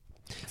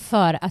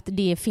 För att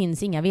det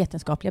finns inga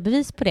vetenskapliga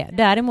bevis på det.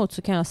 Däremot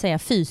så kan jag säga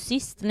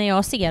fysiskt, när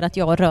jag ser att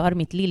jag rör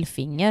mitt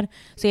lillfinger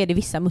så är det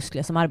vissa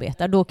muskler som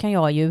arbetar. Då kan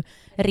jag ju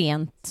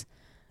rent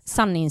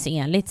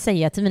sanningsenligt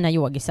säga till mina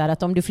yogisar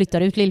att om du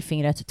flyttar ut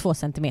lillfingret 2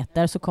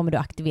 centimeter så kommer du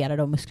aktivera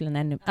de musklerna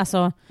ännu.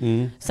 Alltså,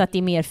 så att det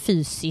är mer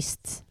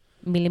fysiskt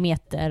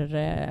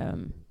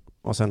millimeter...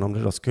 Och sen om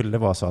det då skulle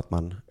vara så att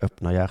man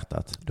öppnar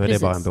hjärtat, då är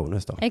det bara en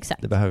bonus då.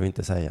 Exakt. Det behöver vi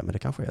inte säga, men det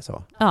kanske är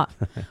så. Ja,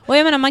 och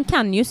jag menar man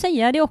kan ju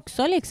säga det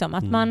också liksom,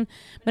 att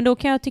men då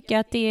kan jag tycka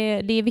att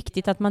det är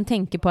viktigt att man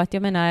tänker på att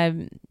jag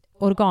menar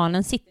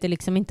organen sitter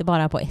liksom inte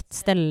bara på ett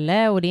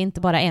ställe och det är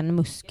inte bara en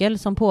muskel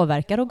som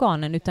påverkar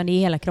organen utan det är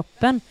hela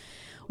kroppen.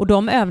 Och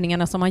de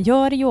övningarna som man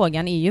gör i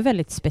yogan är ju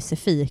väldigt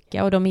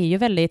specifika och de är ju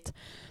väldigt...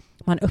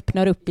 Man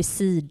öppnar upp i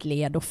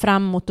sidled och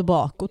framåt och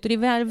bakåt. Och det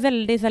är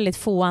väldigt, väldigt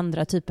få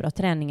andra typer av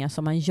träningar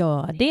som man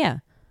gör det.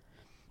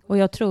 Och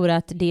jag tror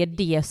att det är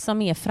det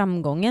som är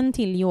framgången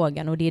till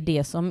yogan, och det är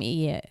det som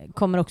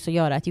kommer också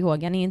göra att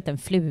yogan är inte en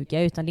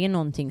fluga, utan det är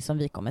någonting som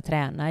vi kommer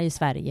träna i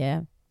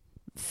Sverige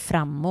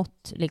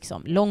framåt,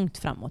 liksom långt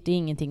framåt. Det är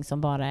ingenting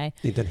som bara är...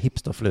 Det är inte en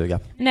hipsterfluga.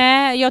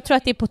 Nej, jag tror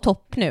att det är på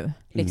topp nu.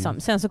 Liksom.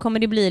 Sen så kommer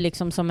det bli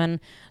liksom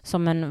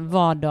som en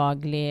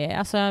vardaglig...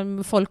 Alltså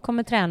folk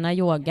kommer träna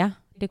yoga.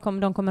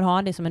 De kommer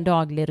ha det som en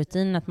daglig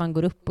rutin, att man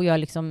går upp och gör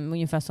liksom,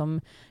 ungefär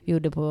som vi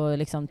gjorde på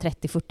liksom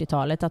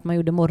 30-40-talet, att man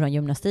gjorde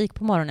morgongymnastik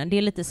på morgonen. Det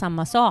är lite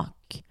samma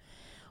sak.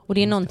 Och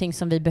det är någonting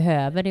som vi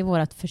behöver i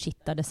vårt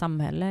försittade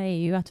samhälle, är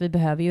ju att vi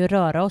behöver ju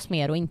röra oss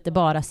mer och inte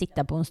bara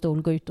sitta på en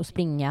stol, gå ut och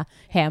springa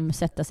hem,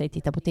 sätta sig och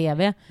titta på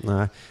TV.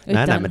 Nej,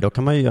 men då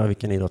kan man ju göra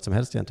vilken idrott som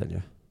helst egentligen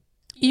ju.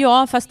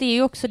 Ja, fast det är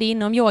ju också det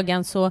inom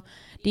yogan, så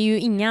det är ju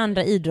inga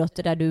andra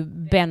idrotter där du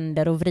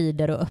bänder och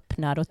vrider och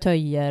öppnar och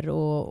töjer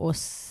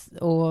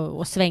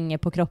och svänger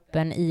på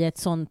kroppen i ett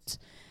sånt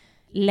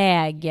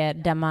läge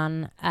där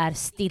man är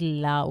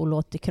stilla och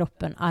låter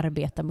kroppen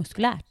arbeta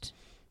muskulärt.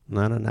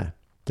 Nej.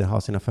 Det har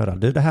sina fördelar.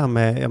 Du, det här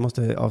med, jag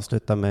måste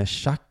avsluta med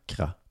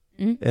chakra,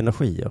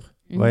 energier.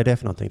 Vad är det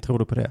för någonting? Tror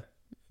du på det?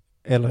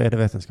 Eller är det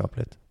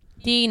vetenskapligt?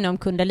 Det är inom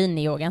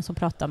kundalini-yogan så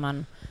pratar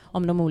man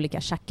om de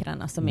olika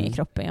chakrarna som är i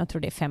kroppen. Jag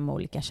tror det är 5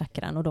 olika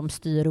chakran och de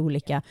styr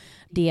olika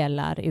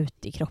delar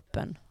ut i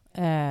kroppen.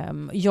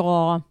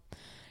 Jag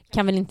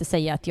kan väl inte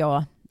säga att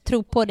jag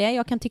tror på det.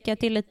 Jag kan tycka att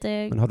det är lite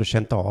Men har du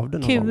känt av det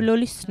någon kul gång? att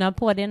lyssna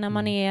på det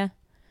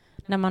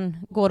när man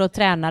går och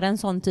tränar en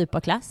sån typ av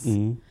klass.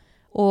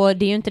 Och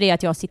det är ju inte det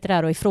att jag sitter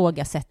där och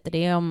ifrågasätter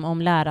det.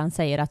 Om läraren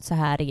säger att så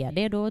här är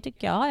det, då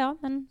tycker jag, ja,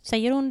 men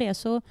säger hon det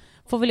så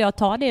får väl jag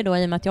ta det då,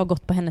 i och med att jag har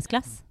gått på hennes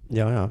klass.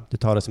 Ja, du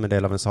tar det som en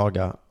del av en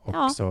saga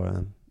och så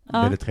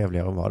blir det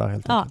trevligare att vara där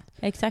helt enkelt.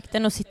 Ja, exakt.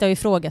 Än att sitta och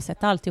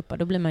ifrågasätta alltihopa,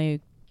 då blir man ju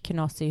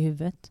knasig i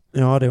huvudet.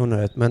 Ja, det är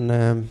onödigt,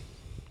 men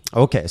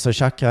okej, så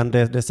chakran,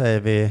 det säger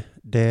vi,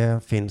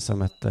 det finns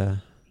som ett...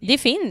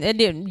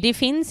 Det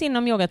finns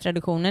inom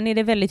yogatraditionen, är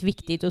det väldigt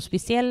viktigt, och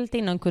speciellt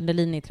inom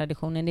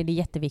kundalini-traditionen är det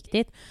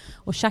jätteviktigt.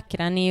 Och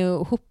chakran är ju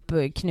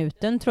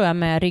hopknuten, tror jag,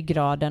 med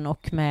ryggraden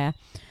och med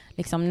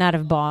liksom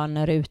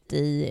nervbanor ut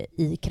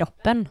i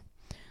kroppen.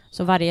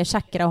 Så varje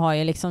chakra har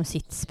ju liksom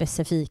sitt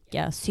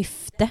specifika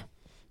syfte.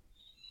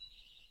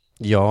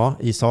 Ja,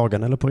 i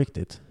sagan eller på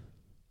riktigt?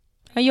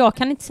 Jag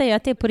kan inte säga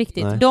att det är på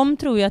riktigt. Nej. De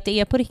tror ju att det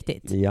är på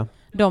riktigt. Ja.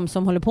 De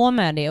som håller på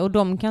med det, och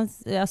de kan,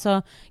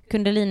 alltså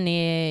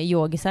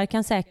kundalini-yogisar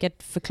kan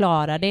säkert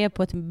förklara det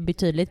på ett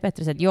betydligt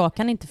bättre sätt. Jag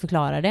kan inte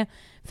förklara det,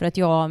 för att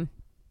jag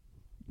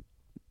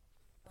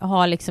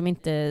har liksom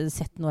inte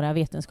sett några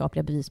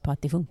vetenskapliga bevis på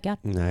att det funkar.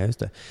 Nej, just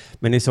det.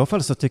 Men i så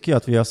fall så tycker jag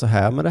att vi gör så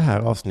här med det här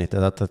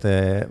avsnittet, att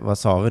vad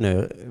sa vi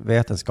nu?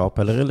 Vetenskap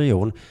eller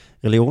religion?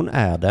 Religion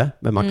är det,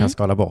 men man kan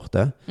skala bort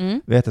det.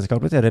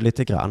 Vetenskapligt är det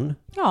lite grann,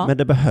 men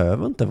det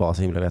behöver inte vara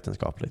så himla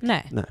vetenskapligt.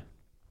 Nej.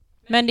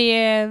 Men det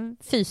är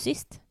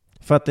fysiskt.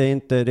 För att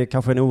det är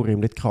kanske en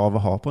orimligt krav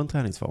att ha på en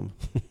träningsform.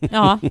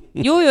 Ja,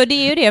 jo, det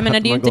är ju det. Men det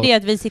är ju inte det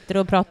att vi sitter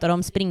och pratar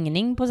om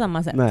springning på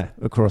samma sätt. Nej,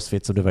 och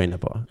crossfit som du var inne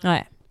på.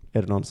 Nej.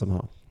 Är det någon som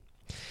har?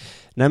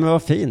 Nej, men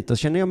vad fint. Då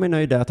känner jag mig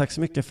nöjd där. Tack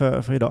så mycket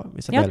för idag,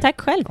 Isabel. Ja,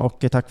 tack själv.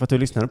 Och tack för att du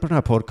lyssnade på den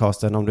här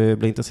podcasten. Om du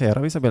blir intresserad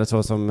av Isabel,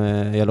 så som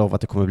jag lovar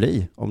att det kommer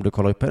bli, om du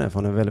kollar upp henne, för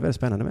hon är en väldigt, väldigt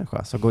spännande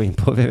människa, så gå in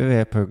på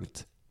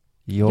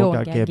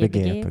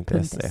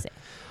www.yogagbg.se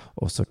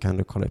och så kan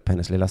du kolla upp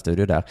hennes lilla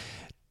studio där.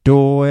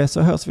 Då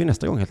så hörs vi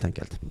nästa gång helt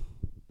enkelt.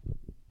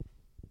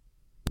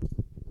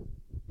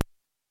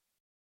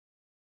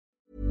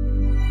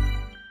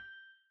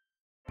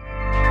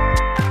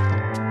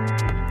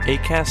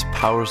 Acast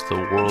powers the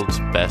world's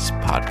best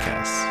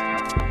podcasts.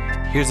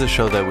 Here's a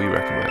show that we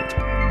recommend.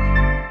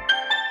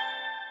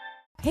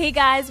 Hey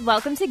guys,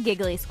 welcome to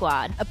Giggly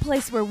Squad. A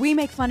place where we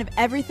make fun of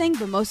everything,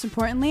 but most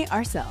importantly,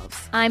 ourselves.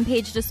 I'm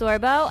Paige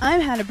DeSorbo.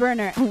 I'm Hannah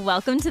Berner.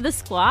 Welcome to the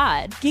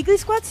squad. Giggly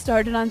Squad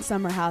started on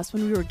Summer House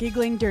when we were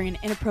giggling during an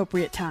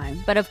inappropriate time.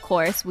 But of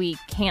course, we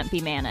can't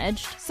be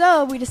managed.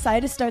 So we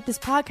decided to start this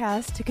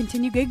podcast to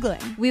continue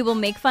giggling. We will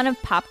make fun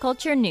of pop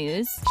culture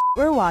news,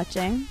 We're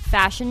watching,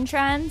 fashion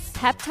trends,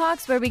 pep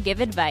talks where we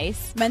give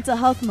advice, mental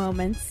health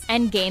moments,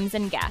 and games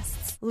and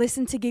guests.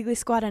 Listen to Giggly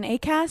Squad on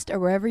Acast or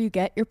wherever you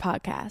get your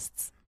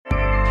podcasts.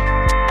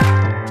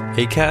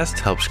 Acast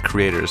helps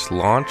creators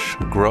launch,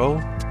 grow,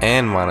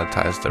 and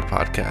monetize their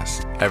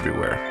podcasts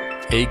everywhere.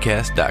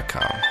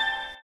 Acast.com.